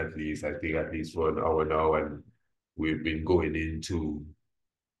begun at least, I think, at least for an hour now, and we've been going into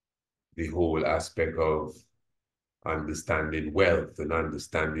the whole aspect of understanding wealth and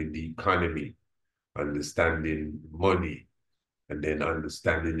understanding the economy, understanding money, and then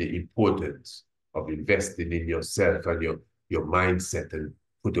understanding the importance of investing in yourself and your mindset, and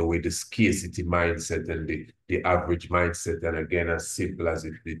put away the scarcity mindset and the average mindset. And again, as simple as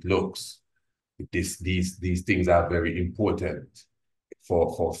it looks, these things are very important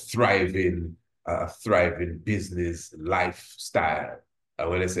for thriving business lifestyle. And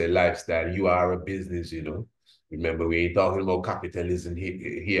when I say lifestyle, you are a business, you know. Remember, we ain't talking about capitalism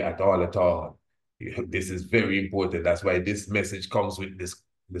here at all. This is very important. That's why this message comes with this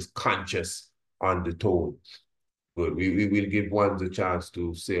conscious undertone. But we will give one the chance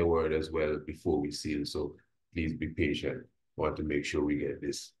to say a word as well before we seal. So please be patient. Want to make sure we get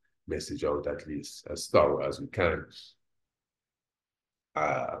this message out at least as thorough as we can.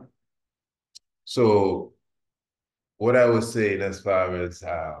 So what I was saying as far as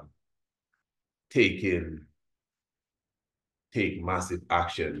take massive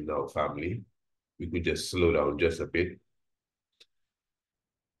action in our family, we could just slow down just a bit.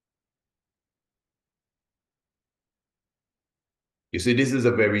 You see, this is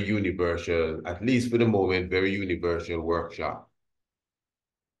a very universal, at least for the moment, very universal workshop.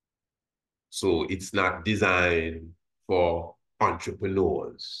 So it's not designed for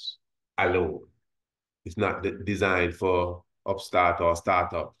entrepreneurs alone. It's not designed for upstart or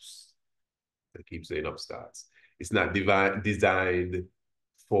startups. I keep saying upstarts. It's not designed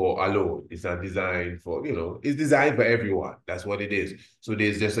for alone. It's not designed for, it's designed for everyone. That's what it is. So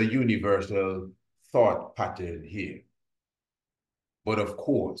there's just a universal thought pattern here. But of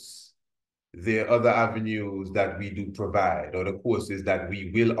course, there are other avenues that we do provide, or the courses that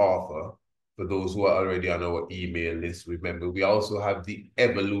we will offer for those who are already on our email list. Remember, we also have the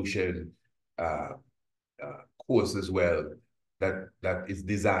evolution course as well that is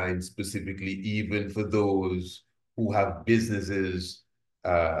designed specifically even for those who have businesses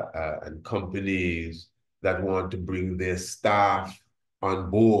and companies that want to bring their staff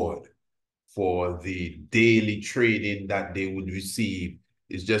on board for the daily training that they would receive.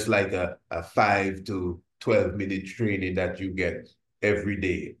 It's just like a 5 to 12-minute training that you get every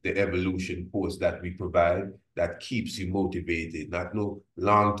day, the evolution course that we provide that keeps you motivated, not no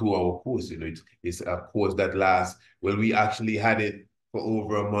long 2-hour course. It's a course that lasts, well, we actually had it for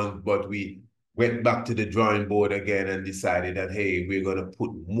over a month, but we went back to the drawing board again and decided that, hey, we're going to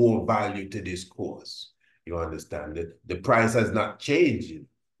put more value to this course. You understand that the price has not changed,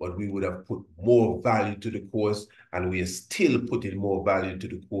 but we would have put more value to the course, and we are still putting more value to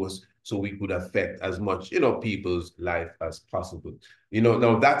the course so we could affect as much, people's life as possible.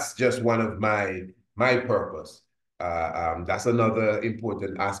 Now that's just one of my purpose. That's another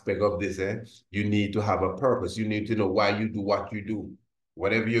important aspect of this. You need to have a purpose. You need to know why you do what you do.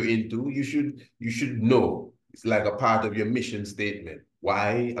 Whatever you're into, you should know. It's like a part of your mission statement.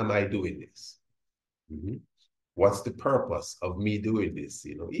 Why am I doing this? Mm-hmm. What's the purpose of me doing this?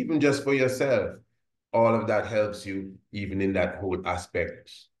 Even just for yourself, all of that helps you, even in that whole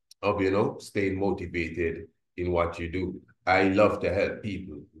aspect of, staying motivated in what you do. I love to help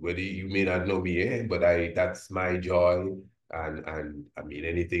people, whether you may not know me, but that's my joy. And I mean,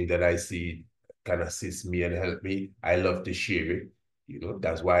 anything that I see can assist me and help me, I love to share it.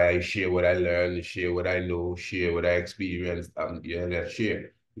 That's why I share what I learn, share what I know, share what I experienced, and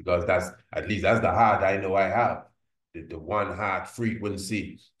share. Because at least that's the heart I know I have. The one heart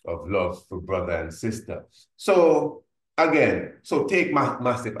frequency of love for brother and sister. So again, take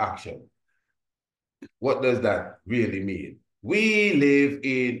massive action. What does that really mean? We live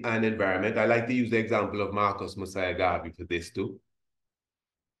in an environment, I like to use the example of Marcus Messiah Garvey for this too,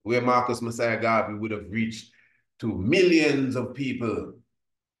 where Marcus Messiah Garvey would have reached to millions of people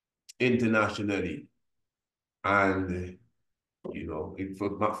internationally. And,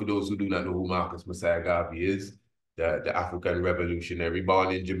 for those who do not know who Marcus Messiah Garvey is, the African revolutionary,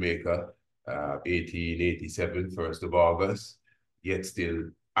 born in Jamaica, 1887, 1st of August, yet still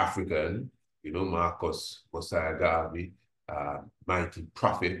African, Marcus Messiah Garvey, mighty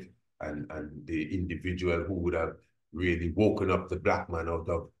prophet, and the individual who would have really woken up the black man out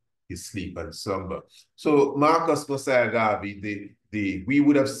of his sleep and slumber. So Marcus Messiah Garvey, we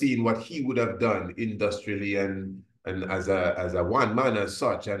would have seen what he would have done industrially and as a one man as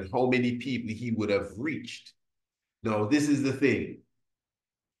such, and how many people he would have reached. Now, this is the thing.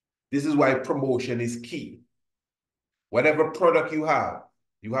 This is why promotion is key. Whatever product you have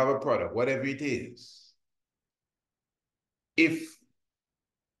a product, whatever it is. If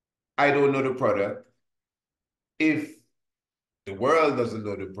I don't know the product, if the world doesn't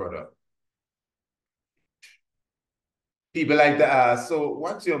know the product, people like to ask, so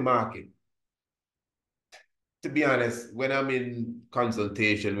what's your market? To be honest, when I'm in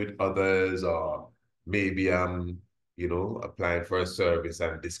consultation with others, or maybe I'm, applying for a service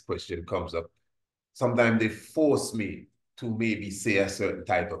and this question comes up, sometimes they force me to maybe say a certain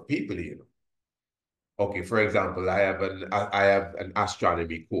type of people, Okay, for example, I have an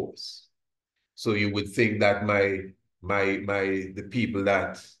astronomy course. So you would think that the people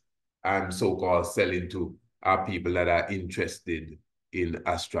that I'm so-called selling to are people that are interested in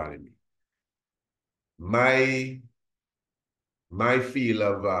astronomy. My feel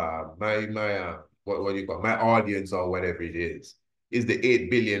of what do you call it? My audience or whatever it is the 8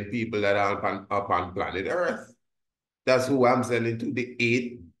 billion people that are upon planet Earth. That's who I'm selling to, the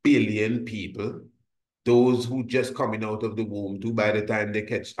 8 billion people, those who just coming out of the womb to by the time they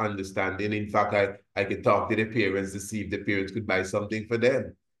catch understanding. In fact, I could talk to the parents to see if the parents could buy something for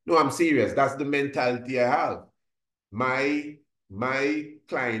them. No, I'm serious. That's the mentality I have. My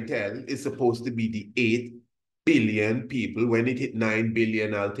clientele is supposed to be the 8 billion people. When it hit 9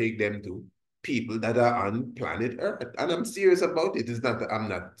 billion, I'll take them to people that are on planet Earth. And I'm serious about it. It's not, I'm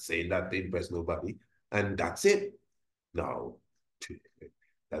not saying that to impress nobody. And that's it. Now,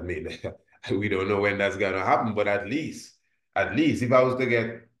 I mean, we don't know when that's going to happen, but at least if I was to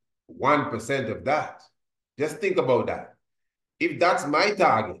get 1% of that, just think about that. If that's my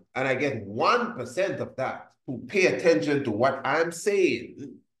target and I get 1% of that who pay attention to what I'm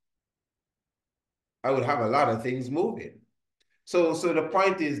saying, I would have a lot of things moving. So the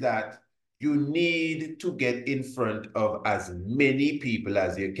point is that you need to get in front of as many people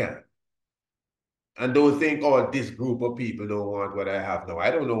as you can. And don't think, oh, this group of people don't want what I have. No, I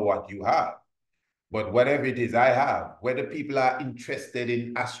don't know what you have. But whatever it is I have, whether people are interested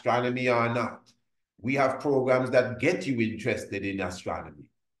in astronomy or not, we have programs that get you interested in astronomy.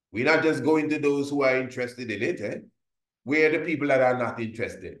 We're not just going to those who are interested in it. We're the people that are not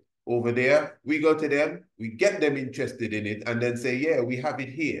interested. Over there, we go to them, we get them interested in it, and then say, yeah, we have it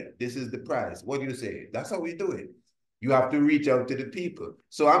here. This is the price. What do you say? That's how we do it. You have to reach out to the people.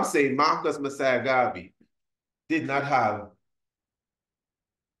 So I'm saying Marcus Messiah Garvey did not have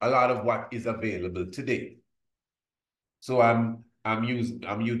a lot of what is available today. So I'm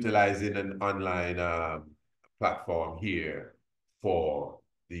utilizing an online platform here for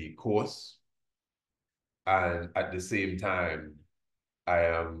the course, and at the same time, I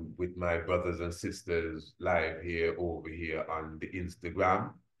am with my brothers and sisters live here over here on the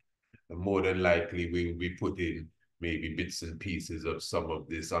Instagram. And more than likely, we will be putting maybe bits and pieces of some of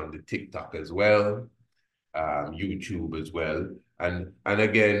this on the TikTok as well. YouTube as well. And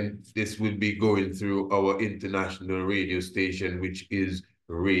again, this will be going through our international radio station, which is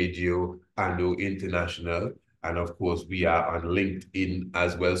Radio Anno International. And of course, we are on LinkedIn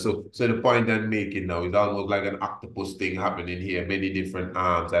as well. So the point I'm making now is almost like an octopus thing happening here, many different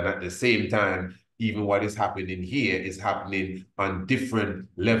arms. And at the same time, even what is happening here is happening on different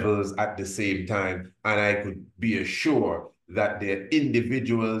levels at the same time. And I could be assured that there are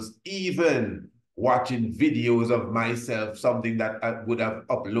individuals, even watching videos of myself, something that I would have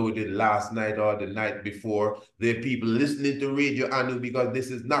uploaded last night or the night before. There are people listening to Radio Anu because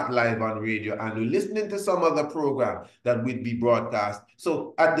this is not live on Radio Anu, listening to some other program that would be broadcast.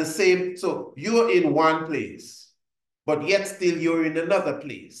 So so you're in one place, but yet still you're in another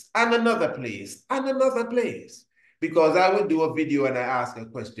place, and another place, and another place. Because I would do a video and I ask a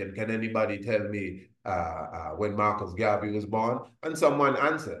question, can anybody tell me when Marcus Garvey was born? And someone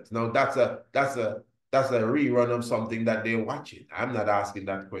answers. Now that's a rerun of something that they're watching. I'm not asking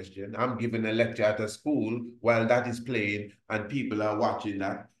that question. I'm giving a lecture at a school while that is playing and people are watching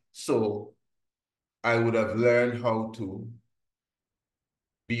that. So I would have learned how to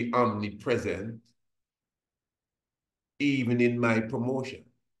be omnipresent even in my promotion.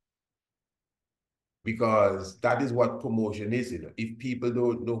 Because that is what promotion is. If people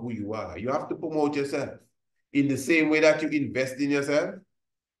don't know who you are, you have to promote yourself. In the same way that you invest in yourself,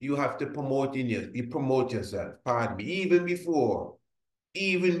 you have to promote yourself, pardon me, even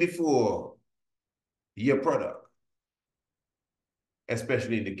before your product,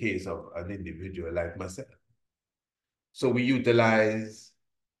 especially in the case of an individual like myself. So we utilize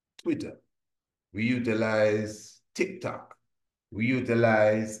Twitter, we utilize TikTok, we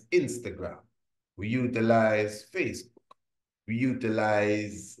utilize Instagram, we utilize Facebook, we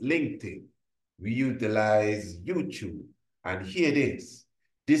utilize LinkedIn, we utilize YouTube, and here it is.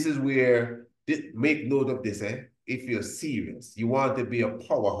 This is where, make note of this, if you're serious, you want to be a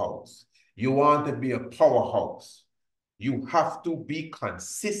powerhouse, you have to be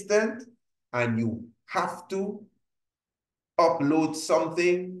consistent, and you have to upload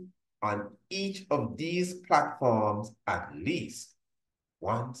something on each of these platforms at least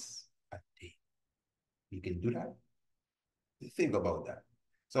once a day. You can do that. Think about that.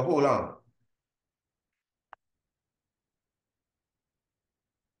 So hold on.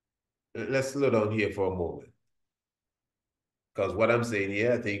 Let's slow down here for a moment. Because what I'm saying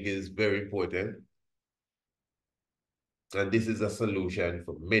here, I think is very important. And this is a solution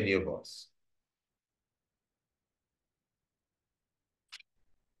for many of us.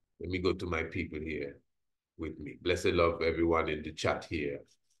 Let me go to my people here with me. Blessed love everyone in the chat here.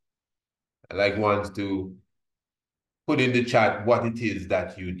 I like ones to put in the chat what it is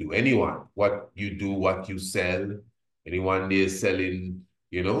that you do. Anyone, what you do, what you sell. Anyone there selling,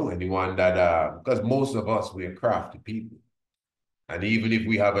 you know, anyone that, because most of us, we're crafty people. And even if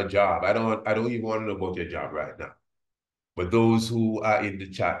we have a job, I don't even want to know about your job right now. But those who are in the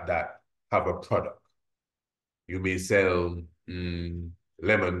chat that have a product, you may sell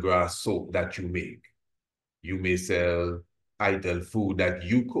lemongrass soap that you make. You may sell idle food that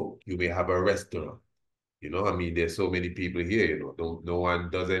you cook. You may have a restaurant. You know, I mean, there's so many people here, you know, no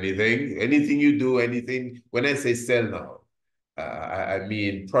one does anything. Anything you do, anything, when I say sell now, I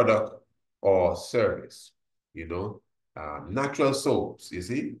mean product or service, you know. Natural soaps, you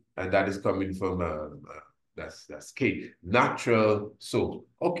see, and that is coming from, that's cake. Natural soap.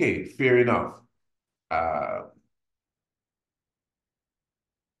 Okay, fair enough.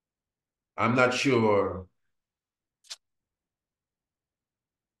 I'm not sure.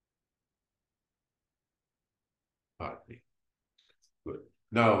 Pardon me. Good.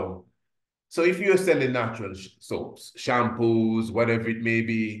 Now, so if you're selling natural soaps, shampoos, whatever it may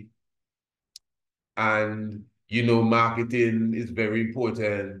be, and you know, marketing is very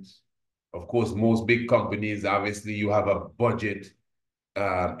important. Of course, most big companies, obviously, you have a budget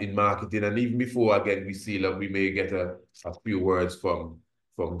in marketing. And even before, again, we seal up, we may get a few words from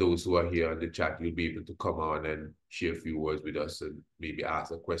those who are here on the chat. You'll be able to come on and share a few words with us and maybe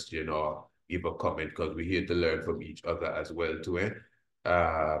ask a question or give a comment, because we're here to learn from each other as well too.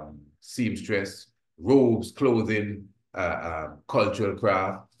 Seamstress, robes, clothing, cultural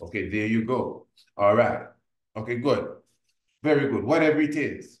craft. Okay, there you go. All right. Okay, good. Very good. Whatever it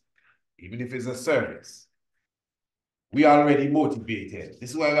is, even if it's a service, we are already motivated.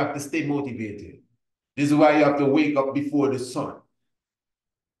 This is why we have to stay motivated. This is why you have to wake up before the sun.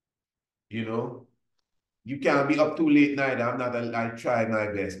 You know, you can't be up too late night. I try my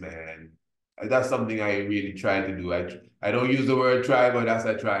best, man. That's something I really try to do. I don't use the word try, but that's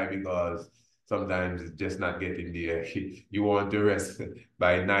a try, because sometimes it's just not getting there. You want to rest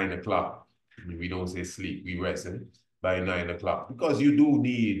by 9 o'clock. We don't say sleep, we rest by 9 o'clock, because you do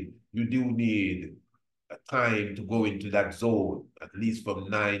need a time to go into that zone, at least from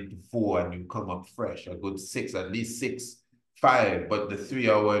 9 to 4, and you come up fresh, a good 6, at least 6, 5, but the 3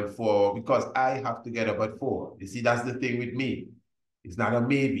 hour and 4, because I have to get up at 4. You see, that's the thing with me. It's not a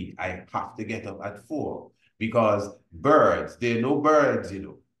maybe. I have to get up at 4, because birds, there are no birds, you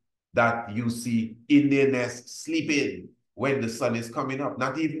know, that you see in their nest sleeping when the sun is coming up.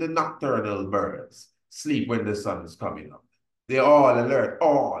 Not even the nocturnal birds sleep when the sun is coming up. They're all alert.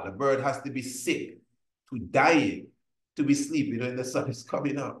 All. A bird has to be sick to dying to be sleeping when the sun is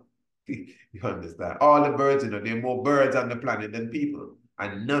coming up. You understand? All the birds, you know, there are more birds on the planet than people,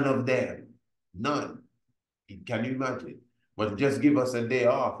 and none of them, none. Can you imagine? But just give us a day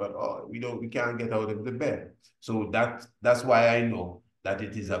off, and oh, we can't get out of the bed. So that's why I know that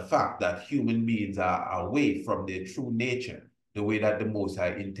it is a fact that human beings are away from their true nature, the way that the Most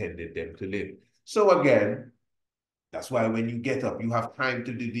High intended them to live. So again, that's why when you get up, you have time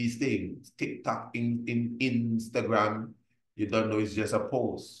to do these things. TikTok, in Instagram, you don't know it's just a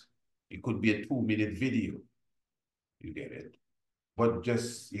post. It could be a 2-minute video. You get it? But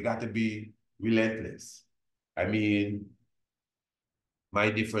just, you got to be relentless. I mean, my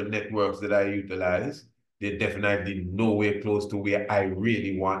different networks that I utilize, they're definitely nowhere close to where I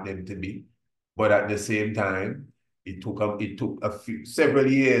really want them to be. But at the same time, it took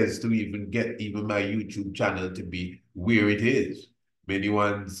several years to even get even my YouTube channel to be where it is. Many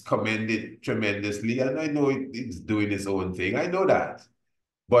ones commend it tremendously, and I know it's doing its own thing. I know that.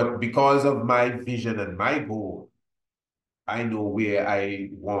 But because of my vision and my goal, I know where I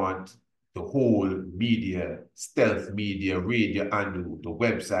want the whole media, stealth media, radio, and the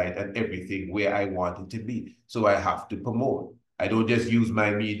website and everything where I want it to be. So I have to promote. I don't just use my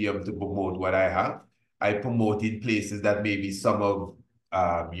medium to promote what I have. I promote in places that maybe some of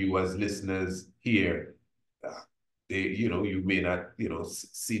you as listeners here, you may not,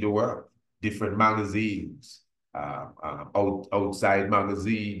 see the work. Different magazines, outside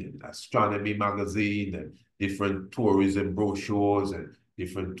magazine, and astronomy magazine, and different tourism brochures, and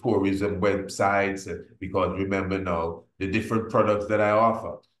different tourism websites. And because remember now, the different products that I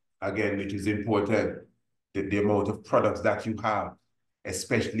offer, again, which is important, the amount of products that you have,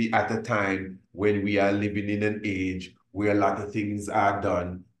 especially at a time when we are living in an age where a lot of things are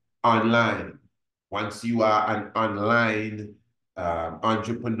done online. Once you are an online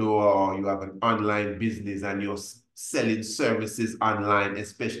entrepreneur, or you have an online business and you're selling services online,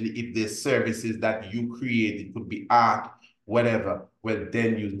 especially if there's services that you create, it could be art, whatever, well,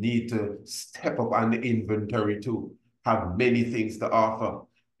 then you need to step up on the inventory too. Have many things to offer.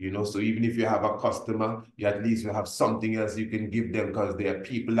 So even if you have a customer, you at least will have something else you can give them, because there are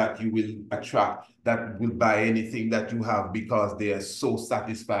people that you will attract that will buy anything that you have because they are so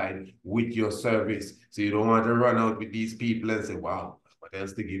satisfied with your service. So you don't want to run out with these people and say, wow, what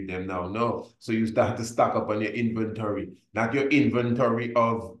else to give them now? No. So you start to stock up on your inventory, not your inventory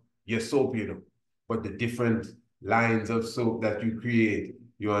of your soap, but the different lines of soap that you create.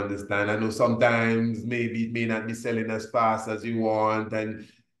 You understand? I know sometimes maybe it may not be selling as fast as you want, and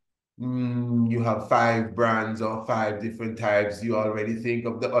you have 5 brands or 5 different types. You already think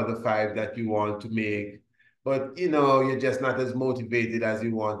of the other 5 that you want to make. But, you're just not as motivated as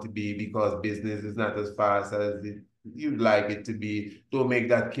you want to be because business is not as fast as you'd like it to be. Don't make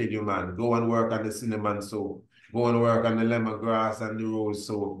that kill you, man. Go and work on the cinnamon soap. Go and work on the lemongrass and the rose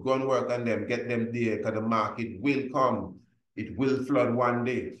soap. Go and work on them. Get them there, because the market will come. It will flood one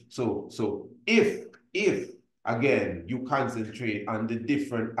day. So if again, you concentrate on the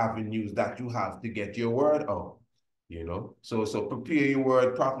different avenues that you have to get your word out, So prepare your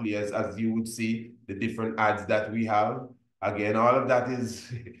word properly, as you would see the different ads that we have. Again, all of that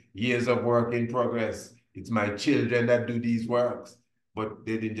is years of work in progress. It's my children that do these works, but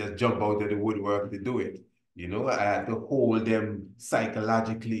they didn't just jump out of the woodwork to do it. I had to hold them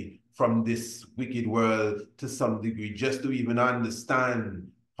psychologically from this wicked world to some degree, just to even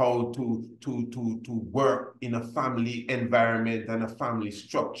understand how to work in a family environment and a family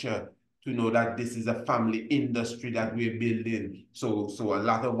structure, to know that this is a family industry that we're building. So a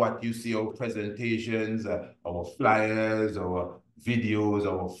lot of what you see, our presentations, our flyers, our videos,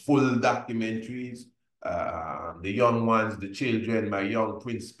 our full documentaries, the young ones, the children, my young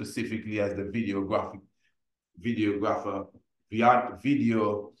prince specifically as the videographer, video,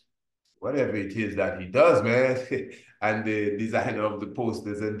 whatever it is that he does, man, and the designer of the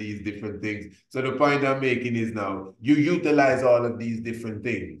posters and these different things. So the point I'm making is, now you utilize all of these different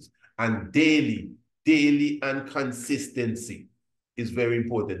things, and daily and consistency is very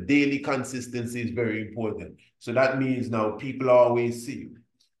important. Daily consistency is very important. So that means now people always see you.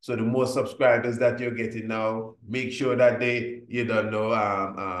 So the more subscribers that you're getting now, make sure that they,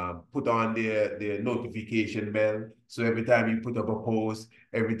 put on their notification bell. So every time you put up a post,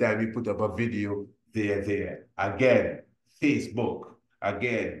 every time you put up a video, they're there. Again, Facebook,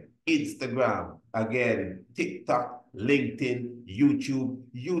 again, Instagram, again, TikTok, LinkedIn, YouTube,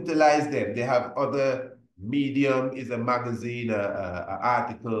 utilize them. They have other Medium is a magazine, an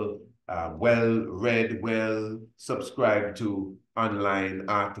article, well-read, well-subscribed to online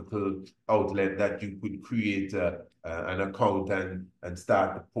article outlet that you could create an account and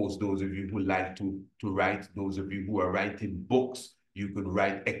start to post. Those of you who like to write, those of you who are writing books, you could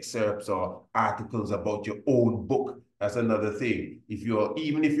write excerpts or articles about your own book. That's another thing.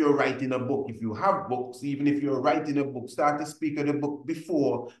 Even if you're writing a book, if you have books, even if you're writing a book, start to speak of the book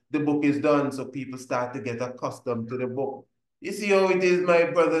before the book is done, so people start to get accustomed to the book. You see how it is, my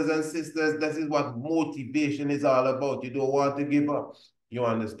brothers and sisters? This is what motivation is all about. You don't want to give up. You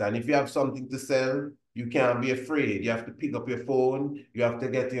understand? If you have something to sell, you can't be afraid. You have to pick up your phone. You have to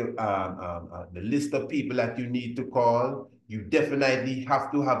get your the list of people that you need to call. You definitely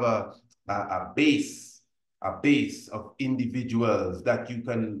have to have a base of individuals that you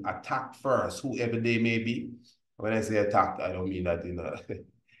can attack first, whoever they may be. When I say attack, I don't mean that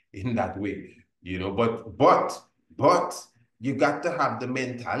in that way, but you got to have the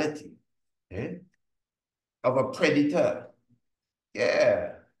mentality of a predator.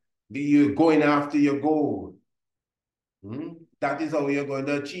 Yeah. You're going after your goal. That is how you're going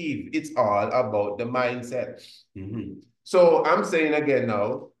to achieve. It's all about the mindset. So I'm saying again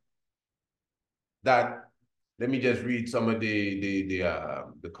now that, let me just read some of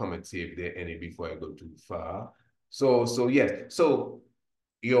the comments here, if there are any, before I go too far. So yes, so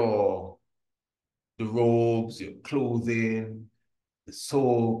the robes, your clothing, the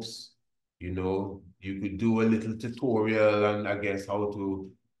soaps, you could do a little tutorial on, I guess, how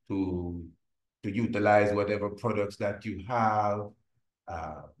to utilize whatever products that you have.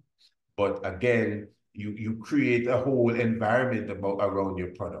 But again, you create a whole environment around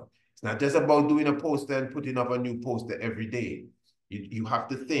your product. It's not just about doing a poster and putting up a new poster every day. You have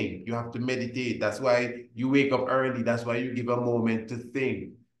to think, you have to meditate. That's why you wake up early. That's why you give a moment to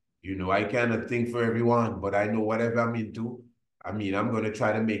think. I cannot think for everyone, but I know whatever I'm into, I'm going to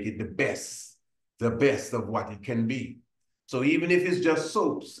try to make it the best of what it can be. So even if it's just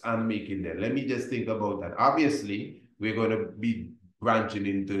soaps I'm making there, let me just think about that. Obviously, we're going to be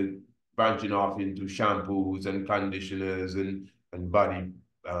branching off into shampoos and conditioners and body,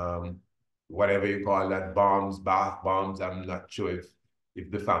 whatever you call that, bombs, bath bombs. I'm not sure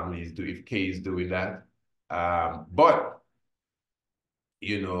if the family if Kay is doing that. But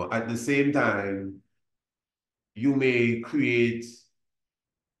You know, at the same time, you may create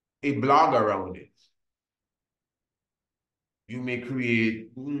a blog around it. You may create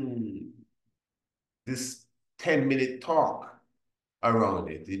this 10-minute talk around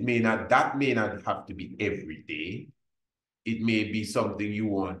it. That may not have to be every day. It may be something you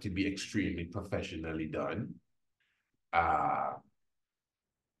want to be extremely professionally done.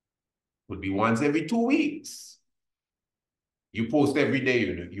 Would be once every 2 weeks. You post every day,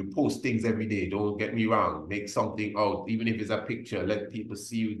 you know, you post things every day. Don't get me wrong. Make something out, even if it's a picture, let people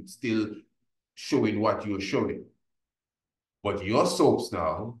see you still showing what you're showing. But your soaps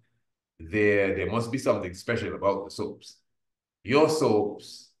now, there must be something special about the soaps. Your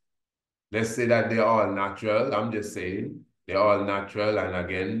soaps, let's say that they're all natural. I'm just saying they're all natural. And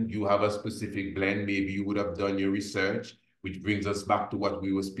again, you have a specific blend. Maybe you would have done your research, which brings us back to what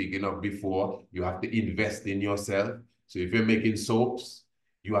we were speaking of before. You have to invest in yourself. So if you're making soaps,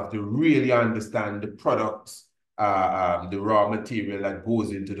 you have to really understand the products, the raw material that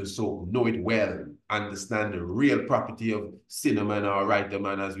goes into the soap, know it well, understand the real property of cinnamon or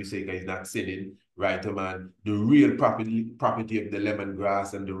vitamin, as we say, because it's not sinning, vitamin, the real property of the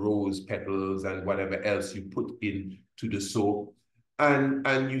lemongrass and the rose petals and whatever else you put into the soap.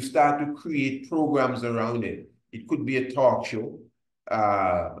 And you start to create programs around it. It could be a talk show.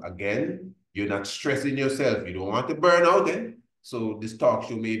 Again, you're not stressing yourself. You don't want to burn out, eh? So this talk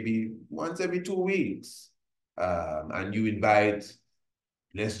show may be once every 2 weeks. And you invite,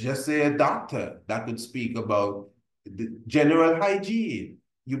 let's just say, a doctor that could speak about the general hygiene.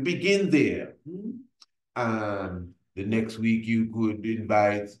 You begin there. The next week you could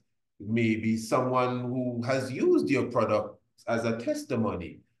invite maybe someone who has used your product as a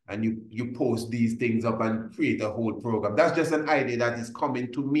testimony, and you post these things up and create a whole program. That's just an idea that is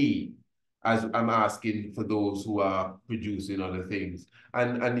coming to me as I'm asking for those who are producing other things.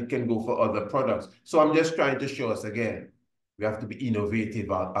 And it can go for other products. So I'm just trying to show us again, we have to be innovative,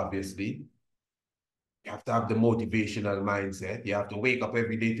 obviously. You have to have the motivational mindset. You have to wake up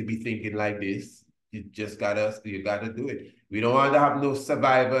every day to be thinking like this. You gotta do it. We don't want to have no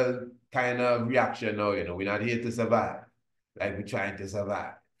survival kind of reaction now, you know. We're not here to survive. Like we're trying to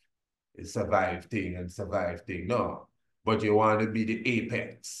survive. It's survive thing and survive thing. No. But you want to be the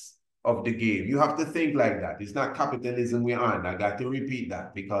apex of the game. You have to think like that. It's not capitalism we're on. I got to repeat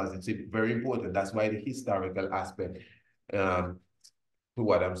that because it's very important. That's why the historical aspect to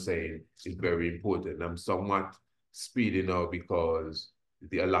what I'm saying is very important. I'm somewhat speeding now because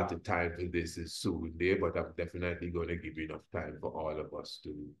the allotted time for this is soon there, but I'm definitely going to give enough time for all of us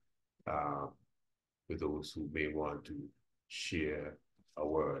to, for those who may want to share a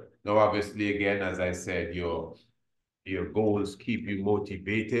word. Now, obviously, again, as I said, your goals keep you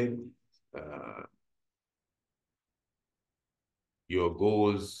motivated. Your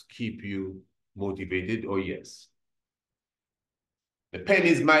goals keep you motivated. Oh, yes. The pen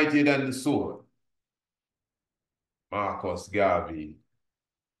is mightier than the sword. Marcus Garvey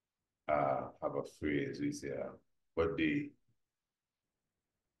have a phrase we say, but you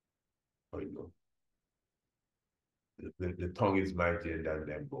know, the tongue is mightier than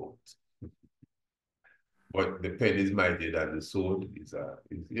them both. But the pen is mightier than the sword. It's an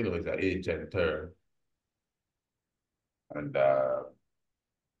ancient term, and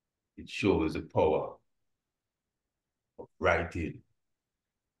it shows the power of writing.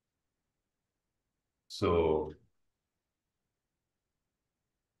 So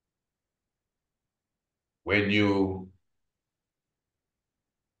when you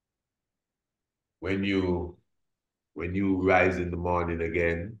rise in the morning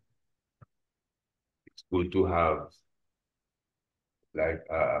again, it's good to have like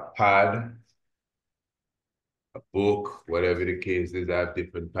a pad, a book, whatever the case is. I have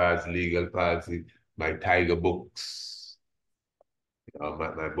different pads, legal pads, my tiger books,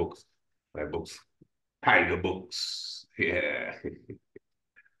 my books, tiger books. Yeah.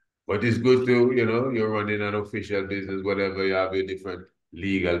 But it's good to, you know, you're running an official business, whatever, you have your different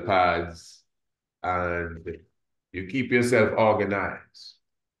legal pads, and you keep yourself organized,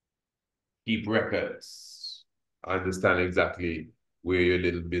 keep records, understand exactly where your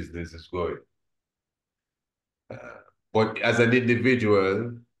little business is going. But as an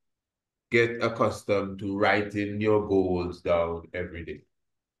individual, get accustomed to writing your goals down every day.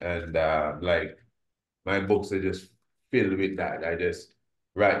 And like my books are just filled with that. I just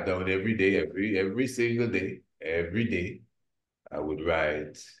write down every day, every single day, every day. I would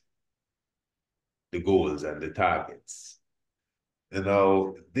write the goals and the targets. And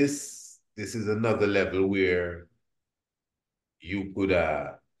now this is another level where you could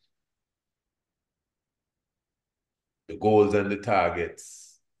the goals and the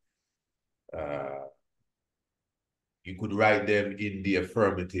targets, you could write them in the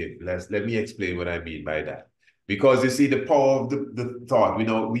affirmative. Let me explain what I mean by that. Because you see the power of the thought.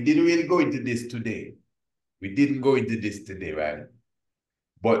 We didn't really go into this today. We didn't go into this today, right?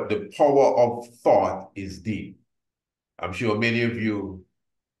 But the power of thought is deep. I'm sure many of you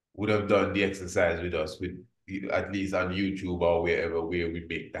would have done the exercise with us, with at least on YouTube or wherever, where we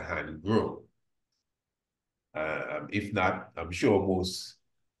make the hand grow. If not, I'm sure most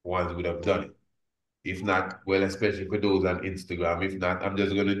ones would have done it. If not, well, especially for those on Instagram. If not, I'm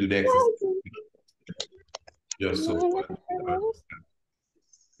just going to do the exercise just so you understand.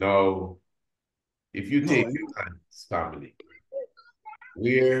 Now, if you take your hands, family,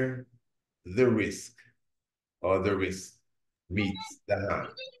 where the wrist meets the hand,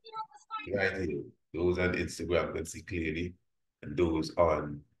 right here. Those on Instagram can see clearly, and those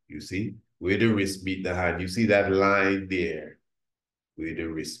on, you see, where the wrist meet the hand. You see that line there, where the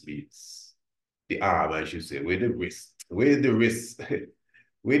wrist meets the arm, I should say, where the wrist, where the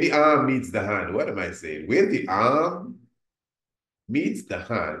arm meets the hand. What am I saying? Where the arm meets the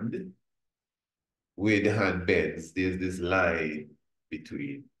hand, where the hand bends, there's this line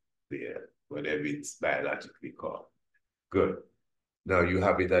between there, whatever it's biologically called. Good. Now you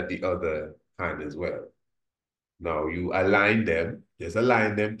have it at the other hand as well. Now you align them, just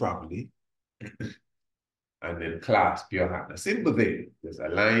align them properly, and then clasp your hand. A simple thing, just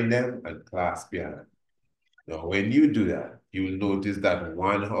align them and clasp your hand. Now when you do that, you will notice that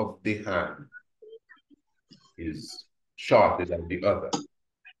one of the hand is shorter than the other,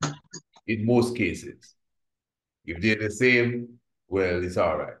 in most cases. If they're the same, well, it's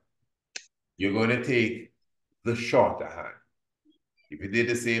all right. You're going to take the shorter hand. If you did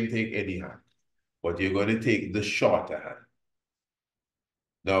the same, take any hand. But you're going to take the shorter hand.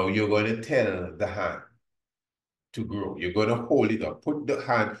 Now you're going to tell the hand to grow. You're going to hold it up. Put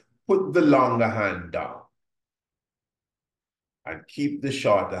the longer hand down. And keep the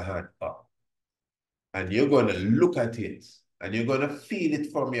shorter hand up. And you're going to look at it. And you're going to feel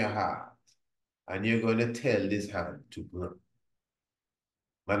it from your heart. And you're going to tell this hand to grow.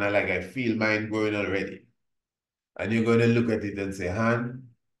 Man, I feel mine growing already. And you're going to look at it and say, hand,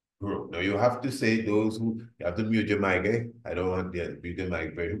 grow. Now you have to say you have to mute your mic, eh? I don't want to mute your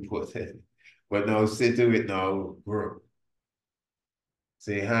mic, very important. But now say to it now, grow.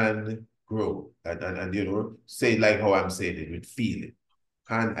 Say hand, grow. And say it like how I'm saying it, with feeling.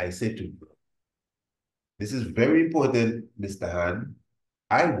 Hand, I say to grow. This is very important, Mr. Hand.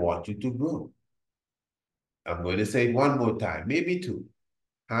 I want you to grow. I'm going to say it one more time, maybe two.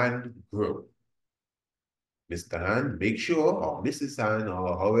 Hand, grow. Mr. Hand, make sure, or Mrs. Hand,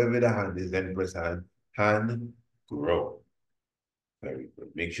 or however the hand is, Empress hand, grow. Very good.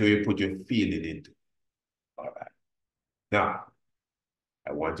 Make sure you put your feeling into it. All right. Now,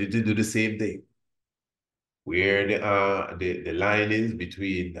 I want you to do the same thing. Where the line is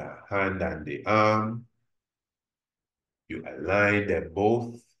between the hand and the arm, you align them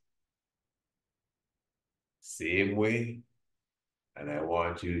both same way, and I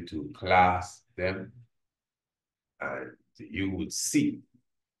want you to clasp them, and you would see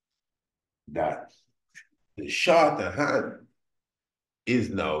that the shorter hand is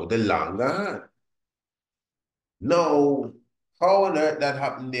now the longer hand. Now, how on earth that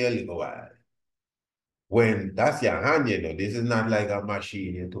happened there a little while? When that's your hand, this is not like a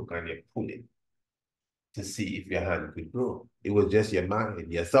machine you took and you pull it to see if your hand could grow. It was just your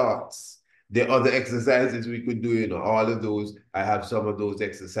mind, your thoughts. The other exercises we could do, all of those, I have some of those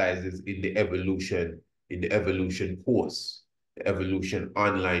exercises in the evolution course, the evolution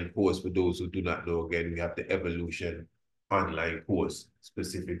online course. For those who do not know, again, we have the evolution online course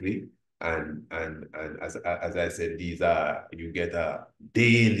specifically. And as I said, you get a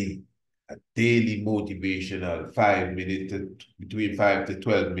daily motivational 5 minutes between 5 to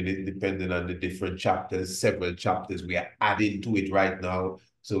 12 minutes, depending on the different chapters, several chapters we are adding to it right now.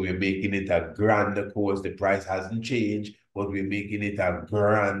 So we're making it a grander course. The price hasn't changed, but we're making it a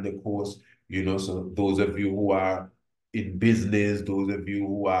grander course, so those of you who are in business, those of you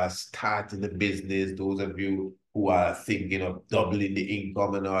who are starting a business, those of you who are thinking of doubling the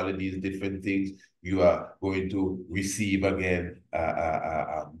income and all of these different things, you are going to receive again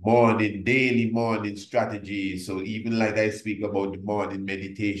daily morning strategies. So even like I speak about the morning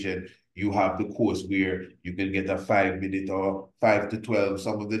meditation, you have the course where you can get a 5 minute or 5 to 12,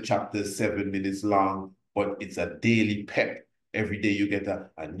 some of the chapters 7 minutes long, but it's a daily pep. Every day you get a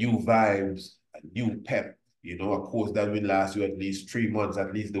new vibes, a new pep, a course that will last you at least 3 months,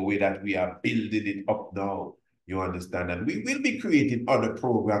 at least the way that we are building it up now. You understand? And we will be creating other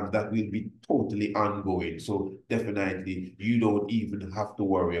programs that will be totally ongoing. So definitely you don't even have to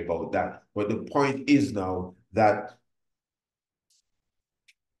worry about that. But the point is now that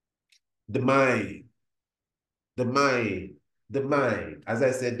the mind, the mind, the mind, as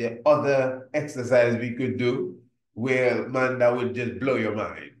I said, the other exercise we could do where, man, that will just blow your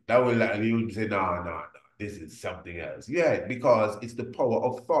mind. That will, like, you would say, no, this is something else. Yeah, because it's the power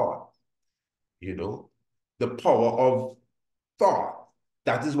of thought, you know, the power of thought.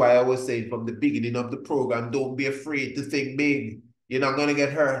 That is why I was saying from the beginning of the program, don't be afraid to think big. You're not going to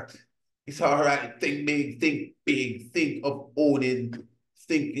get hurt. It's all right. Think big. Think of owning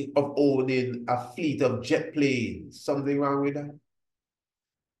a fleet of jet planes. Something wrong with that?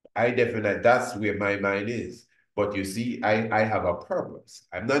 That's where my mind is. But you see, I have a purpose.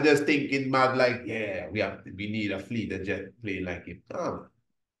 I'm not just thinking mad like, yeah, we need a fleet of jet plane like it. No.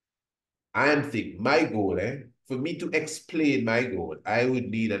 I am thinking my goal, for me to explain my goal, I would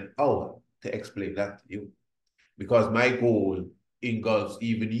need an hour to explain that to you. Because my goal engulfs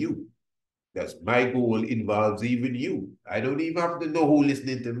even you. Yes, my goal involves even you. I don't even have to know who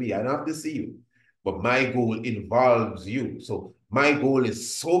listening to me. I don't have to see you. But my goal involves you. So my goal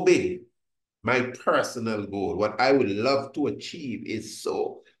is so big. My personal goal, what I would love to achieve is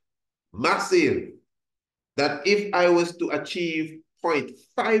so massive that if I was to achieve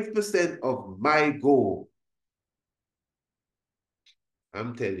 0.5% of my goal,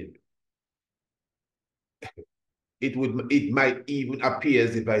 I'm telling you, it might even appear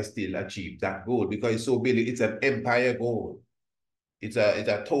as if I still achieve that goal because it's so big. It's an empire goal. It's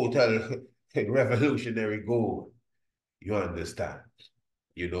a total revolutionary goal. You understand?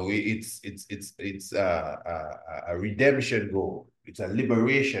 You know, it's a redemption goal. It's a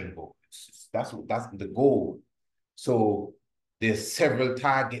liberation goal. That's the goal. So there's several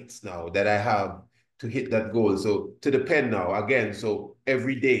targets now that I have to hit that goal. So to the pen now again. So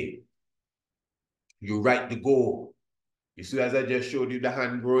every day you write the goal. You see, as I just showed you the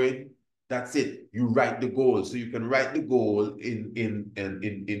hand growing, that's it. You write the goal. So you can write the goal in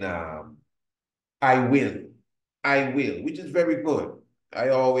I will. I will, which is very good. I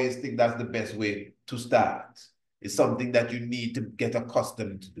always think that's the best way to start. It's something that you need to get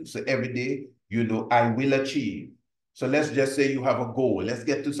accustomed to do. So every day, you know, I will achieve. So let's just say you have a goal. Let's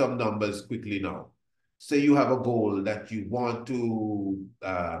get to some numbers quickly now. Say you have a goal that you want to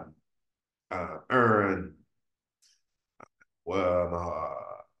earn.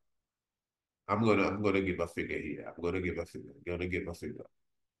 Well, I'm gonna give a figure here. I'm gonna give a figure. I'm gonna give a figure.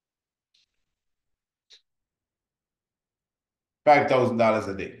 $5,000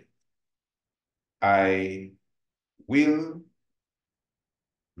 a day. I will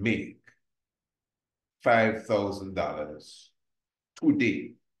make $5,000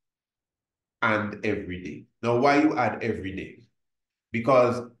 today and every day. Now, why you add every day?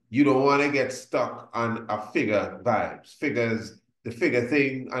 Because you don't want to get stuck on a figure vibes. Figures, the figure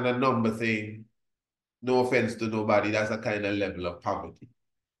thing and a number thing, no offense to nobody, that's a kind of level of poverty.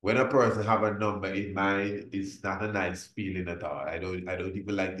 When a person have a number in mind, it's not a nice feeling at all. I don't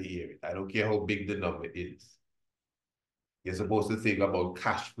even like to hear it. I don't care how big the number is. You're supposed to think about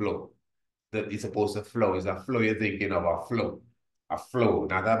cash flow. That it's supposed to flow. It's a flow. You're thinking of a flow,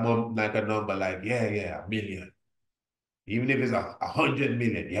 not like a number like, yeah, a million. Even if it's 100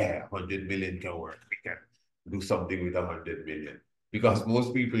 million, yeah, 100 million can work. We can do something with 100 million. Because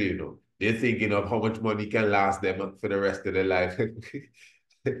most people, you know, they're thinking of how much money can last them for the rest of their life.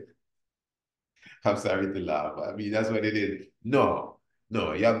 I'm sorry to laugh. I mean, that's what it is. No,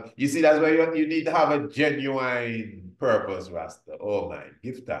 no. You see, that's why you need to have a genuine purpose, Rasta. Oh, man,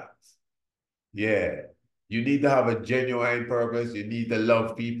 give thanks. Yeah. You need to have a genuine purpose. You need to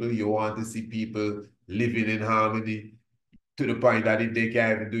love people. You want to see people living in harmony to the point that if they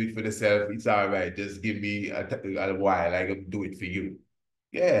can't even do it for themselves, it's all right. Just give me a while. I can do it for you.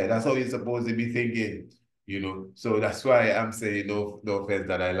 Yeah, that's how you're supposed to be thinking, you know. So that's why I'm saying no offense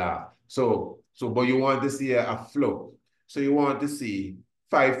that I laugh. But you want to see a flow. So you want to see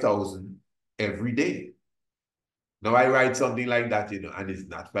 5,000 every day. Now I write something like that, you know, and it's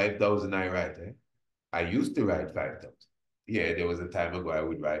not 5,000 I write. I used to write 5,000. Yeah, there was a time ago I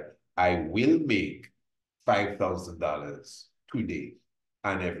would write, I will make $5,000 today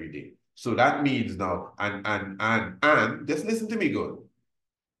and every day. So that means now, and just listen to me good.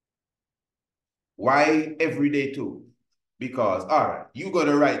 Why every day too? Because, all right, you're going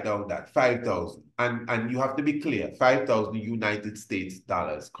to write down that 5,000 and you have to be clear, 5,000 United States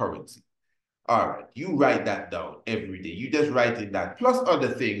dollars currency. All right, you write that down every day. You just writing that plus other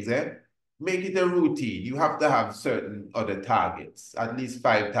things, eh? Make it a routine. You have to have certain other targets, at least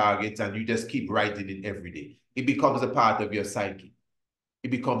 5 targets, and you just keep writing it every day. it becomes a part of your psyche.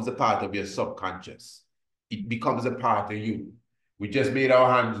 It becomes a part of your subconscious. It becomes a part of you. We just made our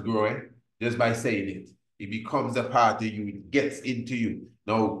hands grow, just by saying it. It becomes a part of you. It gets into you.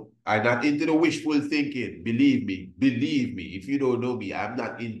 Now, I'm not into the wishful thinking. Believe me. If you don't know me, I'm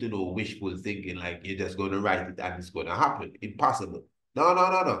not into no wishful thinking like you're just going to write it and it's going to happen. Impossible.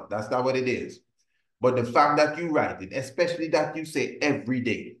 No. That's not what it is. But the fact that you write it, especially that you say every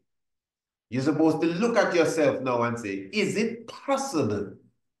day, you're supposed to look at yourself now and say, is it possible?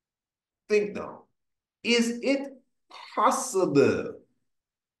 Think now. Is it possible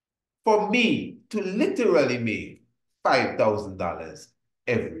for me to literally make $5,000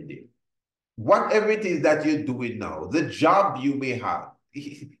 every day? Whatever it is that you're doing now, the job you may have,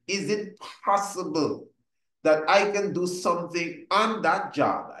 is it possible that I can do something on that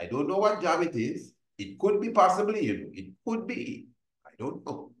job? I don't know what job it is. It could be possibly, it could be. I don't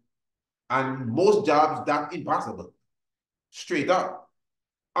know. And most jobs, that's impossible. Straight up,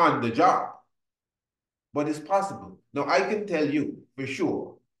 on the job. But it's possible. Now, I can tell you for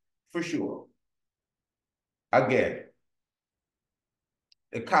sure, again,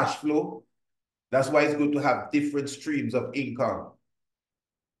 the cash flow, that's why it's good to have different streams of income.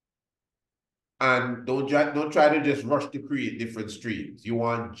 And don't try to just rush to create different streams. You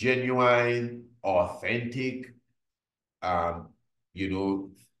want genuine, authentic,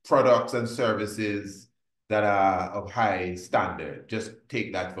 products and services that are of high standard. Just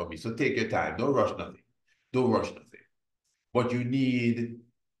take that from me. So take your time. Don't rush nothing. But you need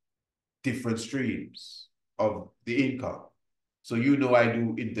different streams of the income. So I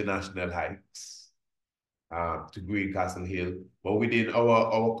do international hikes to Green Castle Hill. But within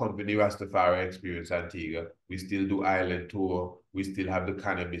our company, Rastafari Experience Antigua, we still do island tour. We still have the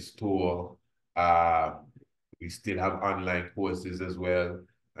cannabis tour. We still have online courses as well.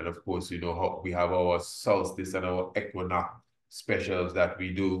 And of course, we have our solstice and our equinox specials that we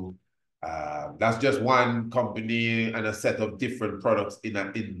do. That's just one company and a set of different products in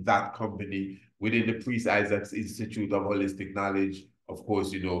that company. Within the Priest Isaac's Institute of Holistic Knowledge, of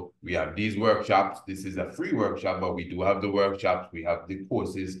course, we have these workshops. This is a free workshop, but we do have the workshops. We have the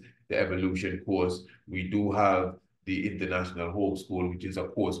courses, the evolution course. We do have the International Hope School, which is a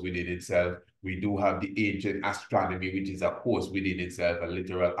course within itself. We do have the Ancient Astronomy, which is a course within itself, a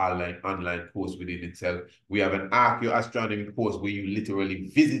literal online course within itself. We have an Archaeoastronomy course where you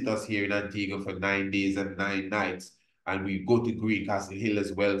literally visit us here in Antigua for 9 days and 9 nights. And we go to Green Castle Hill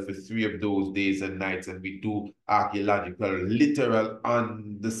as well for 3 of those days and nights. And we do literal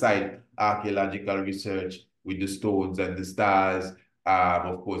on the site archaeological research with the stones and the stars.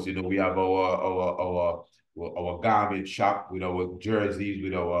 Of course, we have our garment shop with our jerseys,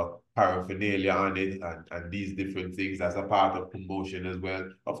 with our paraphernalia on it, and these different things as a part of promotion as well.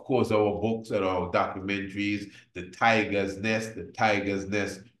 Of course, our books and our documentaries, the Tiger's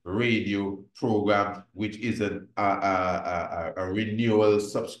Nest radio program, which is a renewal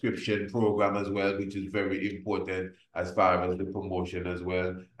subscription program as well, which is very important as far as the promotion as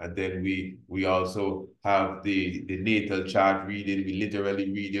well. And then we also have the natal chart reading. We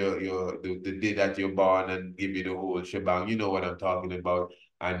literally read the day that you're born and give you the whole shebang. You know what I'm talking about.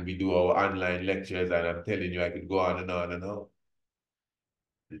 And we do our online lectures, and I'm telling you, I could go on and on and on.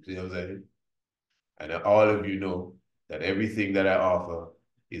 You see what I'm saying? And all of you know that everything that I offer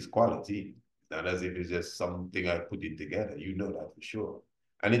is quality. It's not as if it's just something I put it together. You know that for sure.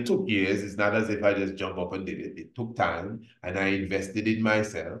 And it took years. It's not as if I just jump up and did it. It took time, and I invested in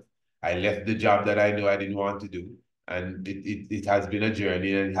myself. I left the job that I knew I didn't want to do. And it has been a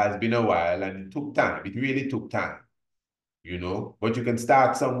journey, and it has been a while, and it took time. It really took time. But you can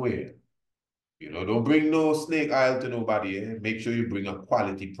start somewhere. Don't bring no snake oil to nobody. Make sure you bring a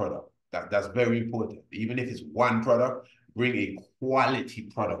quality product. That's very important. Even if it's one product, bring a quality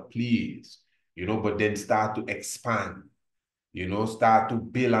product, please. But then start to expand. Start to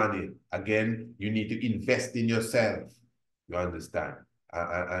build on it. Again, you need to invest in yourself. You understand?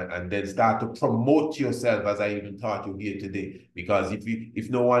 And then start to promote yourself, as I even taught you here today. Because if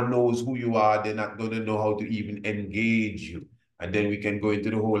no one knows who you are, they're not going to know how to even engage you. And then we can go into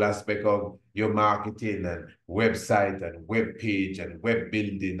the whole aspect of your marketing and website and web page and web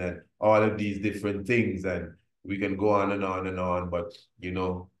building and all of these different things. And we can go on and on and on. But,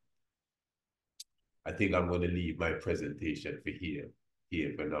 I think I'm going to leave my presentation for here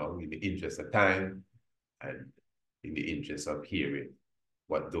for now, in the interest of time and in the interest of hearing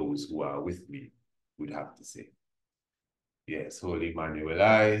what those who are with me would have to say. Yes, Holy Emmanuel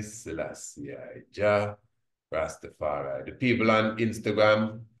I, Selassie I, Jah, Rastafari. The people on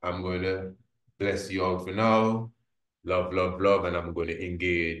Instagram, I'm going to bless you all for now. Love, love, love, and I'm going to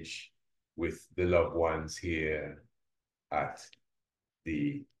engage with the loved ones here at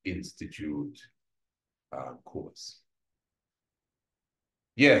the Institute course.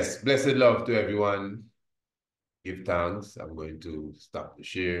 Yes, blessed love to everyone. Give thanks. I'm going to stop the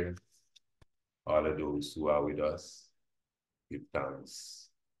share. All of those who are with us, give thanks,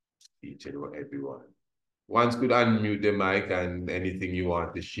 each and everyone. Once could unmute the mic and anything you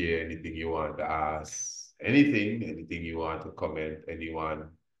want to share, anything you want to ask, anything you want to comment, anyone.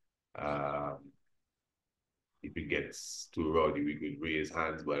 If it gets too rowdy, we could raise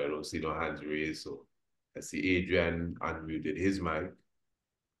hands, but I don't see no hands raised. So I see Adrian unmuted his mic.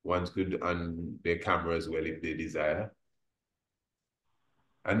 One's could on their camera as well if they desire.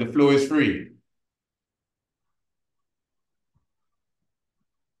 And the floor is free.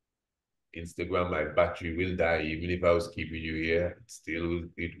 Instagram, my battery will die. Even if I was keeping you here, it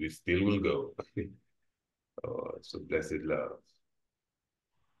still will go. Oh, so blessed love.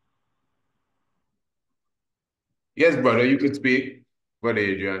 Yes, brother, you could speak. Brother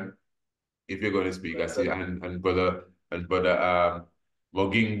Adrian, if you're gonna speak. I see and brother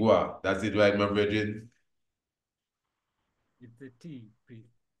Mogingwa. That's it, right, my brethren? It's a T, please.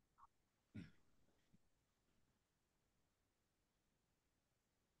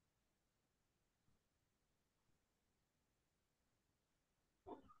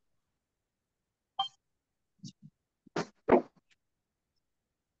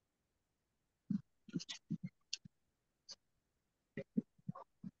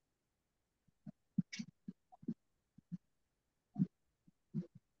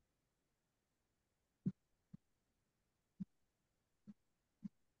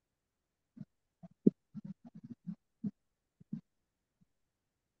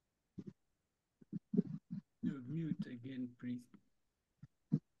 You mute again, please.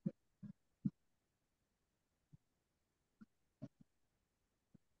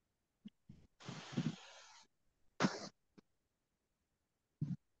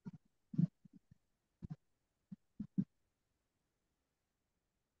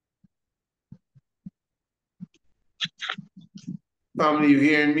 Family, you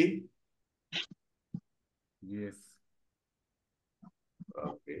hearing me? Yes.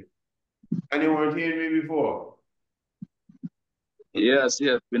 Okay. And you weren't hearing me before? Yes,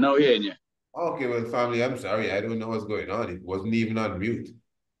 we now hearing you. Okay, well, family, I'm sorry. I don't know what's going on. It wasn't even on mute.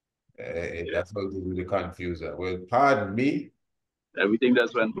 That's how to do the confuser. Well, pardon me. Everything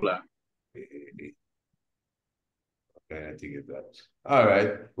that's went plan. I think it's that. All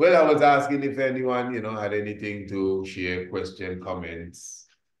right. Well, I was asking if anyone, had anything to share, question, comments,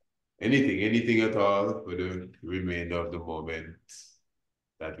 anything at all for the remainder of the moment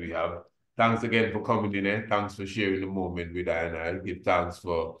that we have. Thanks again for coming in here. Thanks for sharing the moment with I and I. Give thanks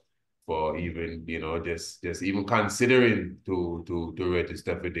for even, just even considering to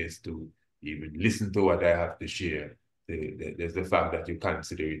register for this, to even listen to what I have to share. There's the fact that you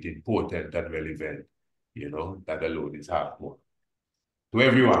consider it important and relevant, that alone is half more. To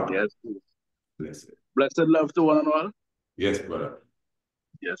everyone. Yes. Blessed. Blessed love to one and all. Yes, brother.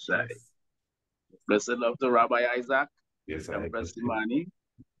 Yes, I. Blessed love to Rabbi Isaac. Yes, I. Empress Imani.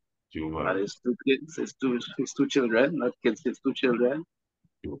 Juma. And his two kids, his two children, not kids, his two children.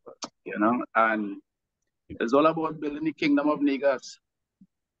 Juma. And it's all about building the kingdom of Negus.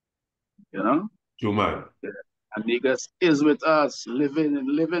 Juma. And Negus is with us,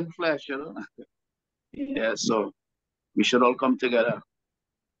 living flesh, Yeah, so we should all come together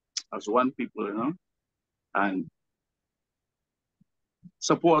as one people, and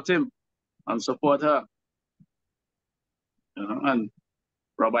support him and support her. And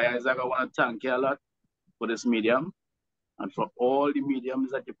Rabbi Isaac, I want to thank you a lot for this medium and for all the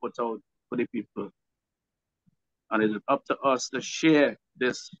mediums that you put out for the people. And it's up to us to share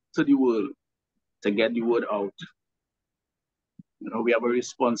this to the world, to get the word out. We have a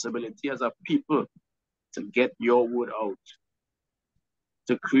responsibility as a people to get your word out,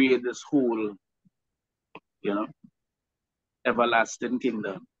 to create this whole, everlasting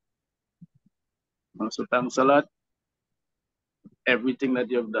kingdom. So thanks a lot. Everything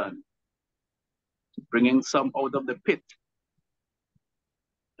that you've done, bringing some out of the pit,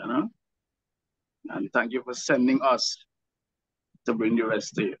 and thank you for sending us to bring the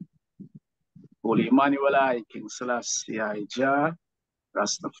rest to you. Holy Emmanuel, I, King Selassie, I, Jah,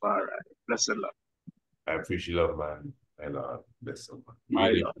 Rastafari, blessed love. I appreciate love, man. I love bless someone. My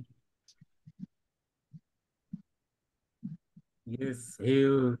Lord. Yes,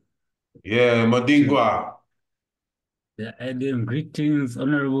 hail. Yeah, Madingwa. Yeah, Adam, greetings,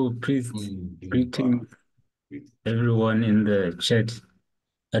 honorable priest. Greetings, everyone in the chat.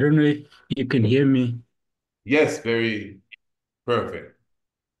 I don't know if you can hear me. Yes, very perfect.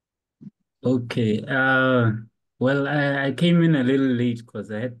 Okay. Well, I came in a little late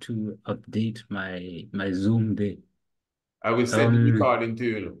because I had to update my Zoom there. I will send the recording to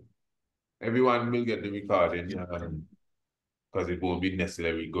you. Everyone will get the recording because it won't be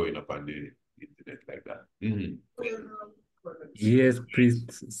necessarily going up on the internet like that. Yes,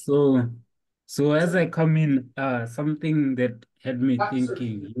 priest. So as I come in, something that had me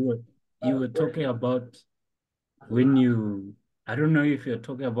thinking, you were talking about when you, I don't know if you're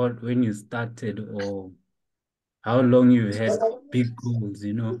talking about when you started or how long you've had big goals,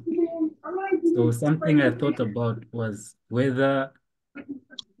 you know. So something I thought about was whether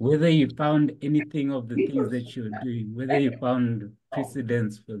you found anything of the things that you're doing, whether you found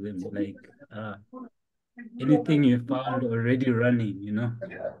precedents for them, like anything you found already running, you know.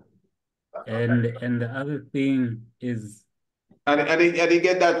 And the other thing is, I didn't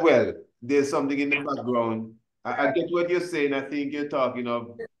get that well. There's something in the background. I get what you're saying. I think you're talking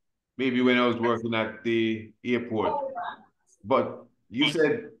of maybe when I was working at the airport. But you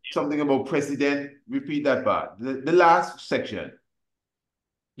said something about president. Repeat that part. The last section.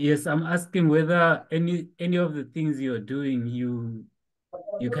 yes, I'm asking whether any of the things you're doing, you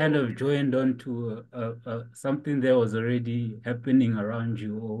kind of joined on to something that was already happening around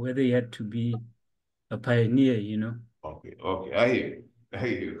you, or whether you had to be a pioneer, you know. Okay, okay. I hear you. I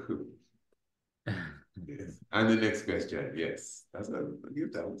hear you. Yes. And the next question, yes. That's a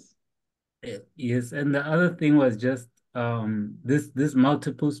good thanks. Yes, and the other thing was just this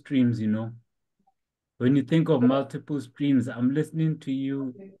multiple streams, you know. When you think of multiple streams, I'm listening to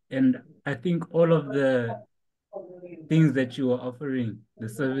you, and I think all of the things that you are offering, the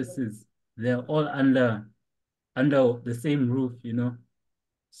services, they're all under the same roof, you know.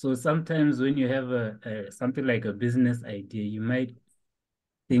 So sometimes when you have a something like a business idea, you might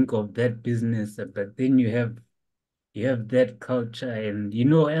think of that business, but then you have that culture, and you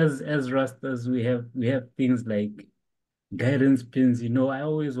know, as Rastas, we have things like guidance pins. You know, I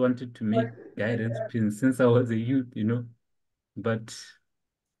always wanted to make guidance pins since I was a youth, you know, but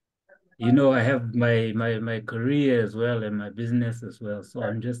you know, I have my career as well and my business as well. So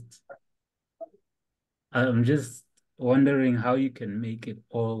I'm just wondering how you can make it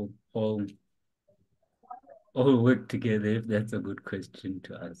all work together, if that's a good question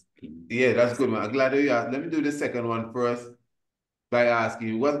to ask him. Yeah, that's good one. I'm glad you asked. Let me do the second one first by asking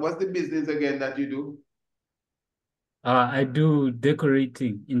you, what's the business again that you do? I do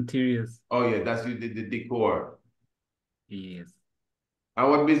decorating interiors. Oh yeah, that's you did the decor. Yes.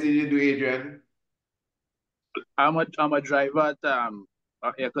 And what business you do, Adrian? I'm a driver at a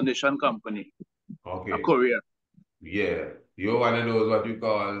air condition company, a Okay. courier. Yeah. You're one of those what you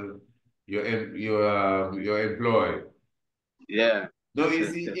call your employee. Yeah. No, you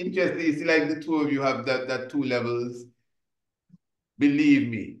see, interesting. You see, like the two of you have that two levels. Believe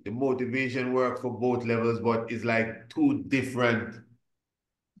me, the motivation works for both levels, but it's like two different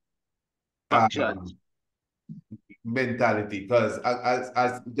Factions. mentality. Because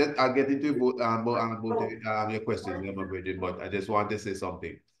I'll get into your questions, my brethren, but I just want to say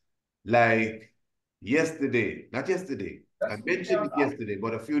something. Like yesterday, not yesterday, I mentioned it yesterday,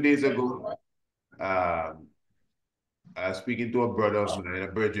 but a few days ago, I was speaking to a brother of mine, a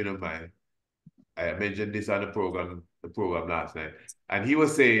brethren of mine. I mentioned this on the program last night, and he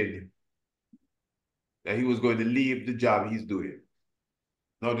was saying that he was going to leave the job he's doing.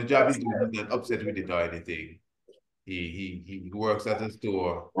 Now, the job he's doing, he's not upset with it or anything. He works at a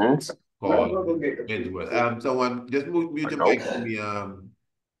store called Edgeworth. Someone just mute your mic for me. I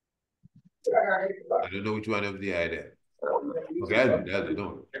don't know which one of the idea. Okay, I'll do.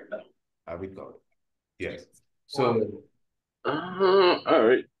 Don't worry. I'll be covered. Yes. So, all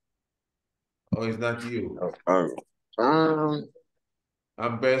right. oh, it's not you. All right.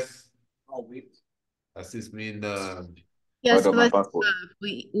 I'm best. Assist me in Yes, got my but passport.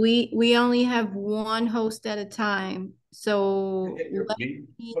 we only have one host at a time. So let me.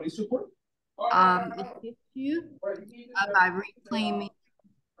 me assist you by reclaiming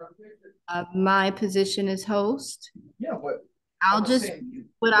my position as host. What I'll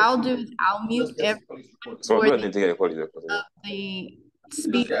do is I'll mute everyone So for I'm going to get a call the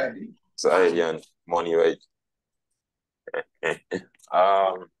speaker. So I and money, right?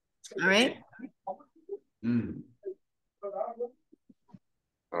 All right. Mm.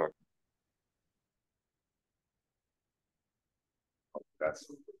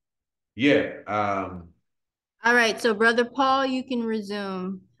 That's yeah. All right. So Brother Paul, you can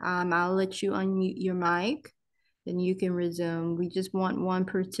resume. I'll let you unmute your mic. Then you can resume. We just want one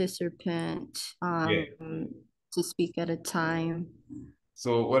participant to speak at a time.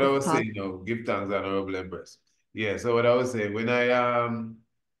 So what I was saying, give thanks, honorable empress. Yeah, so what I was saying, when I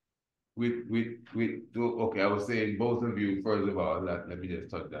okay, I was saying both of you, first of all, let me just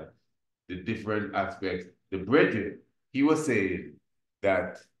touch that. The different aspects. The brethren, he was saying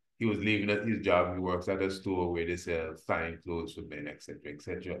that he was leaving at his job. He works at a store where they sell fine clothes for men, etc.,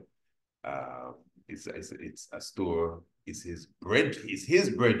 etc. It's a store. It's his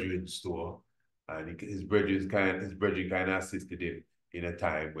brethren's store, and his brethren kind of assisted him in a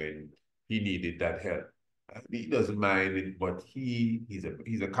time when he needed that help. He doesn't mind it, but he's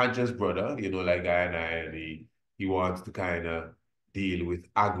a conscious brother, you know, like I, and he wants to kind of deal with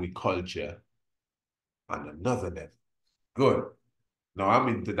agriculture on another level. Good. Now I'm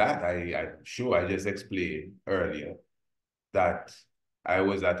into that. I'm sure I just explained earlier that I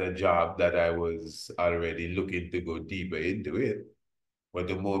was at a job that I was already looking to go deeper into it. But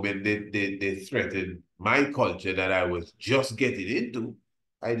the moment they threatened my culture that I was just getting into,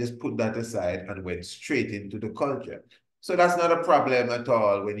 I just put that aside and went straight into the culture. So that's not a problem at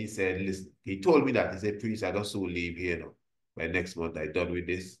all when he said, listen, he told me that. He said, priest, I don't so leave here now. By next month, I done with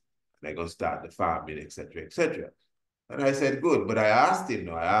this, and I gonna start the farming, etc., etc. And I said, good. But I asked him,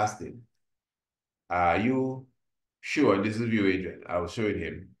 are you sure? This is you, Adrian. I was showing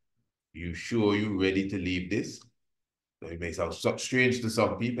him, you sure you ready to leave this? So it may sound so strange to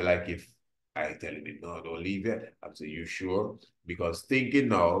some people, like if I tell him, no, don't leave it. I'm saying, you sure? Because thinking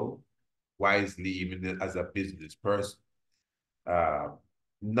now, wisely, even as a business person, uh,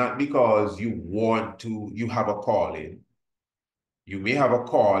 not because you want to, you have a calling. You may have a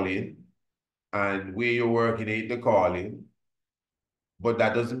calling, and where you're working ain't the calling, but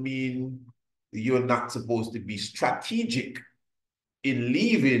that doesn't mean you're not supposed to be strategic in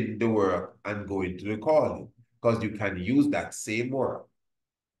leaving the work and going to the calling, because you can use that same work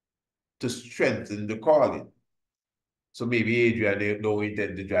to strengthen the calling. So maybe Adrian, they don't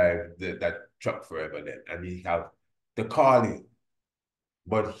intend to drive that truck forever then, and he have the calling.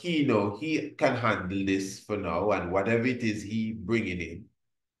 But he know he can handle this for now, and whatever it is he bringing in,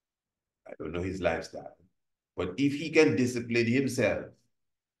 I don't know his lifestyle. But if he can discipline himself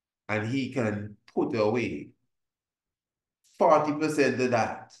and he can put away 40% of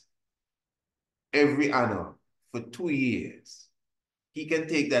that every annum for 2 years, he can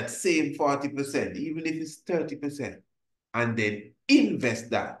take that same 40%, even if it's 30%, and then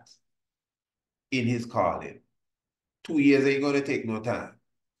invest that in his calling. 2 years ain't gonna take no time.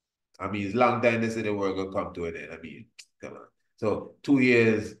 I mean, it's long time they say the world gonna come to an end. I mean, come on. So 2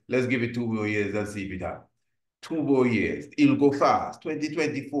 years, let's give it 2 more years and see if it happens. 2 more years, it'll go fast.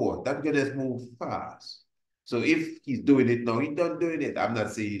 2024, that's gonna move fast. So if he's doing it now, he's done doing it. I'm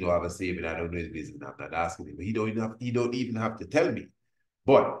not saying he don't have a saving, I don't know his business, I'm not asking him, but he don't even have to tell me.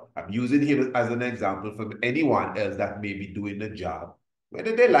 But I'm using him as an example for anyone else that may be doing the job,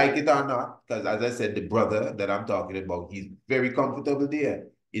 whether they like it or not. Because as I said, the brother that I'm talking about, he's very comfortable there.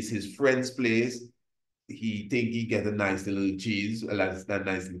 It's his friend's place. He think he get a nice little cheese, a nice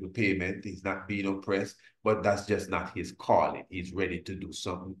little payment. He's not being oppressed, but that's just not his calling. He's ready to do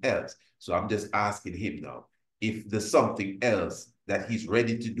something else. So I'm just asking him now, if there's something else that he's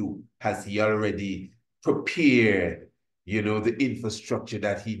ready to do, has he already prepared, you know, the infrastructure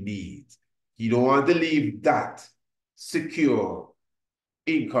that he needs? He don't want to leave that secure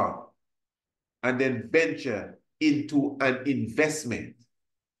income and then venture into an investment,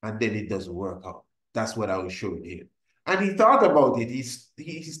 and then it doesn't work out. That's what I was showing him. And he thought about it. He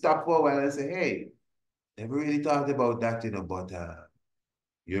stopped for a while and said, hey, never really thought about that, you know, but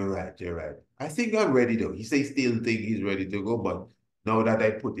you're right, you're right. I think I'm ready though. He says still think he's ready to go, but now that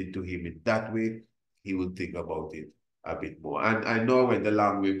I put it to him in that way, he will think about it a bit more. And I know I went a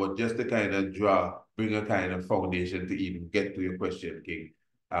long way, but just to kind of bring a kind of foundation to even get to your question, King.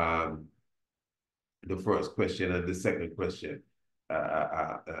 The first question and the second question.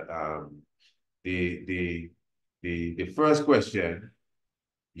 The first question,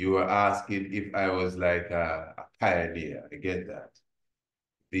 you were asking if I was like a pioneer. I get that.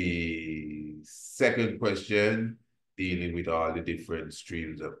 The second question, dealing with all the different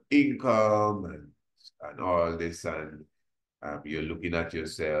streams of income and all this, and you're looking at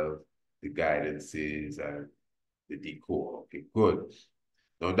yourself, the guidances and the decor. Okay, good.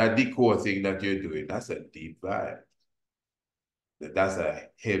 Now that decor thing that you're doing, that's a deep vibe. That's a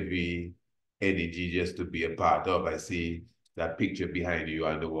heavy energy just to be a part of. I see that picture behind you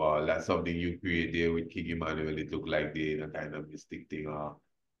on the wall. That's something you create there with King Emmanuel. It look like they're in a kind of mystic thing or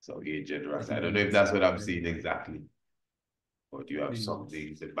so Agent Ross. I don't know if that's what I'm seeing exactly. But you have something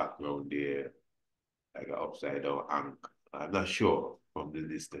in the background there, like an upside down ankh. I'm not sure from the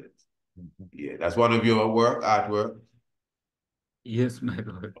distance. Yeah, that's one of your artwork. Yes, my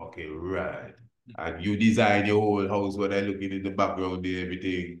lord. Okay, right. And you design your whole house when I looking in the background there,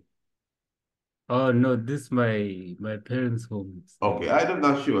 everything. Oh no, this my parents' home. Okay, I'm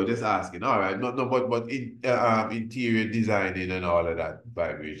not sure. Just asking. All right, no, but in interior designing and all of that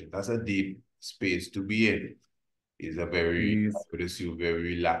vibration, that's a deep space to be in. It's a very, I Yes. would assume, very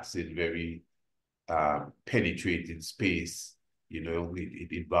relaxing, very penetrating space. You know,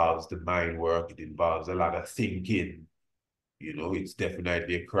 it involves the mind work. It involves a lot of thinking. You know, it's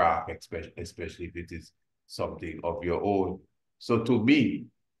definitely a craft, especially if it is something of your own. So to me,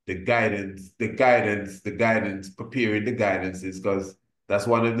 preparing the guidance is because that's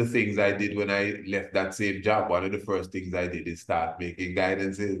one of the things I did when I left that same job. One of the first things I did is start making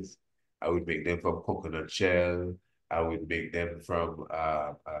guidances. I would make them from coconut shell. I would make them from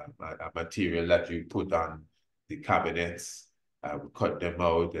a material that you put on the cabinets. I would cut them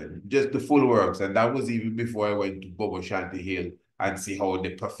out and just the full works. And that was even before I went to Bobo Shanti Hill and see how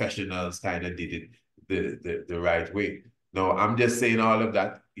the professionals kind of did it the right way. No, I'm just saying all of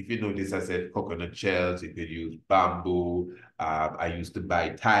that. If you notice, I said coconut shells, you could use bamboo. I used to buy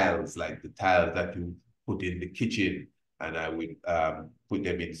tiles, like the tiles that you put in the kitchen, and I would put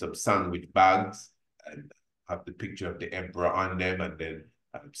them in some sandwich bags and have the picture of the emperor on them, and then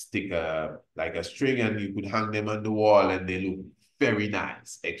stick like a string, and you could hang them on the wall, and they look very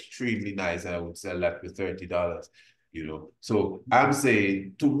nice, extremely nice. And I would sell that for $30, you know. So I'm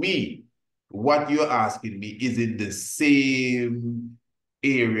saying, to me, what you're asking me is in the same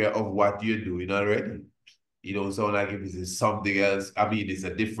area of what you're doing already. You don't sound like if it's something else. I mean, it's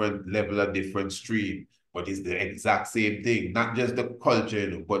a different level, a different stream, but it's the exact same thing. Not just the culture,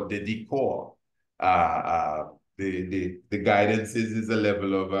 you know, but the decor. The guidance is a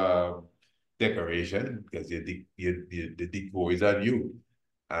level of decoration because the decor is on you.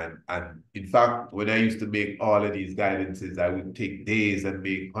 And in fact, when I used to make all of these guidances, I would take days and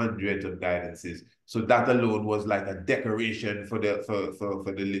make hundreds of guidances. So that alone was like a decoration for the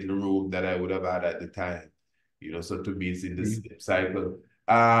little room that I would have had at the time. You know, so to me, it's in the same cycle.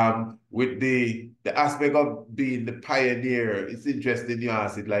 With the aspect of being the pioneer, it's interesting you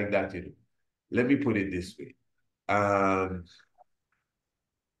ask it like that, you know. Let me put it this way. At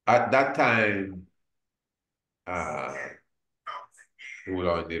that time, hold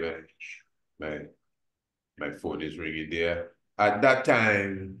on there, my phone is ringing there. At that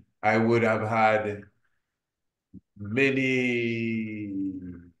time, I would have had many,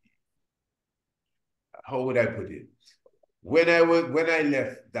 how would I put it? When I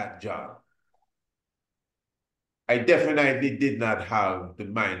left that job, I definitely did not have the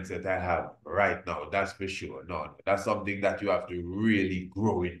mindset I have right now. That's for sure. No, that's something that you have to really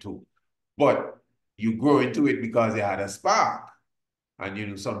grow into. But you grow into it because you had a spark and you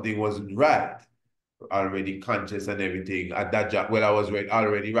knew something wasn't right. Already conscious and everything at that job. Well, I was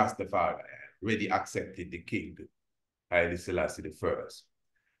already Rastafari, already accepted the king, Haile Selassie the first.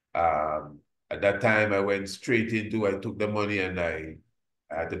 At that time, I went straight into, I took the money and I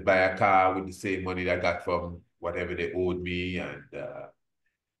had to buy a car with the same money that I got from whatever they owed me. And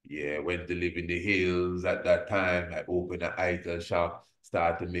yeah, went to live in the hills at that time. I opened an idol shop,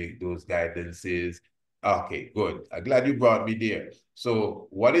 started to make those guidances. Okay, good. I'm glad you brought me there. So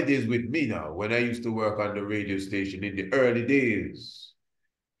what it is with me now, when I used to work on the radio station in the early days,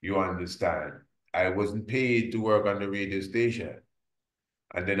 you understand, I wasn't paid to work on the radio station.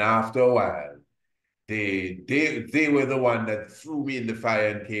 And then after a while, they were the one that threw me in the fire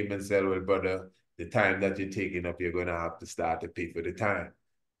and came and said, well, brother, the time that you're taking up, you're going to have to start to pay for the time.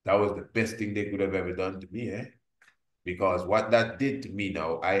 That was the best thing they could have ever done to me, eh? Because what that did to me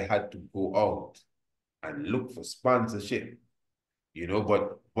now, I had to go out and look for sponsorship, you know,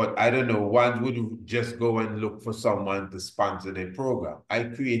 but I don't know, one would just go and look for someone to sponsor their program. I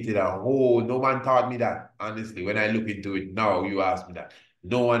created a whole, no one taught me that, honestly. When I look into it now, you ask me that.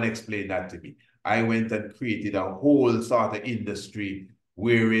 No one explained that to me. I went and created a whole sort of industry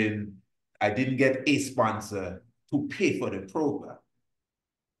wherein I didn't get a sponsor to pay for the program.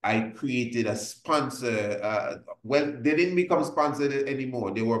 I created a sponsor. Well, they didn't become sponsored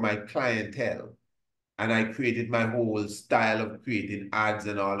anymore. They were my clientele. And I created my whole style of creating ads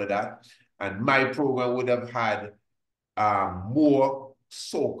and all of that. And my program would have had more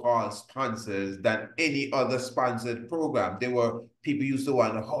so-called sponsors than any other sponsored program. There were people used to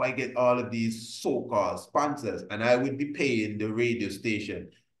wonder how I get all of these so-called sponsors. And I would be paying the radio station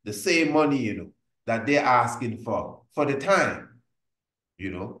the same money, you know, that they're asking for the time.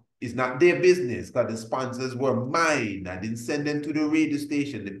 You know, it's not their business because the sponsors were mine. I didn't send them to the radio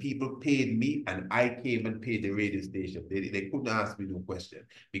station. The people paid me and I came and paid the radio station. They couldn't ask me no question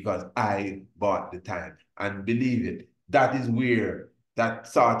because I bought the time. And believe it, that is where that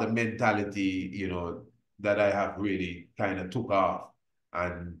sort of mentality, you know, that I have really kind of took off.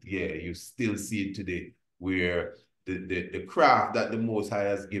 And yeah, you still see it today, where the craft that the Most High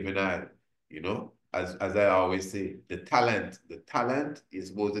has given us, you know, as I always say, the talent is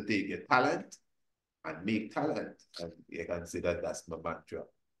supposed to take your talent and make talent. And you can say that that's my mantra.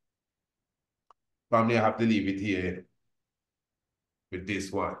 Family, I have to leave it here with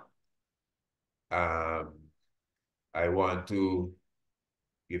this one. I want to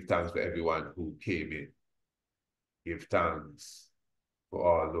give thanks for everyone who came in. Give thanks for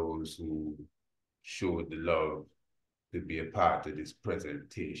all those who showed the love to be a part of this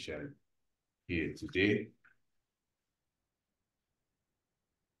presentation here today.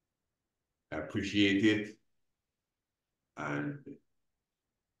 I appreciate it. And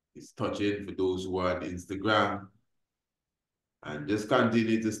it's touching for those who are on Instagram. And just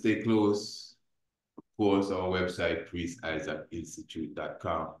continue to stay close. Of course, our website,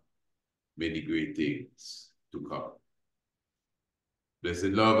 priestisaacinstitute.com. Many great things to come. Blessed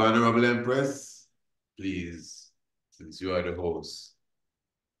love, Honorable Empress. Please, since you are the host,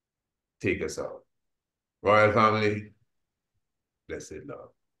 take us out. Royal family, blessed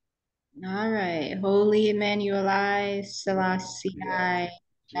love. All right. Holy Emmanuel, Selassie, Yeah.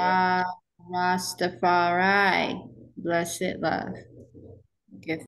 Jah Rastafari. Blessed love.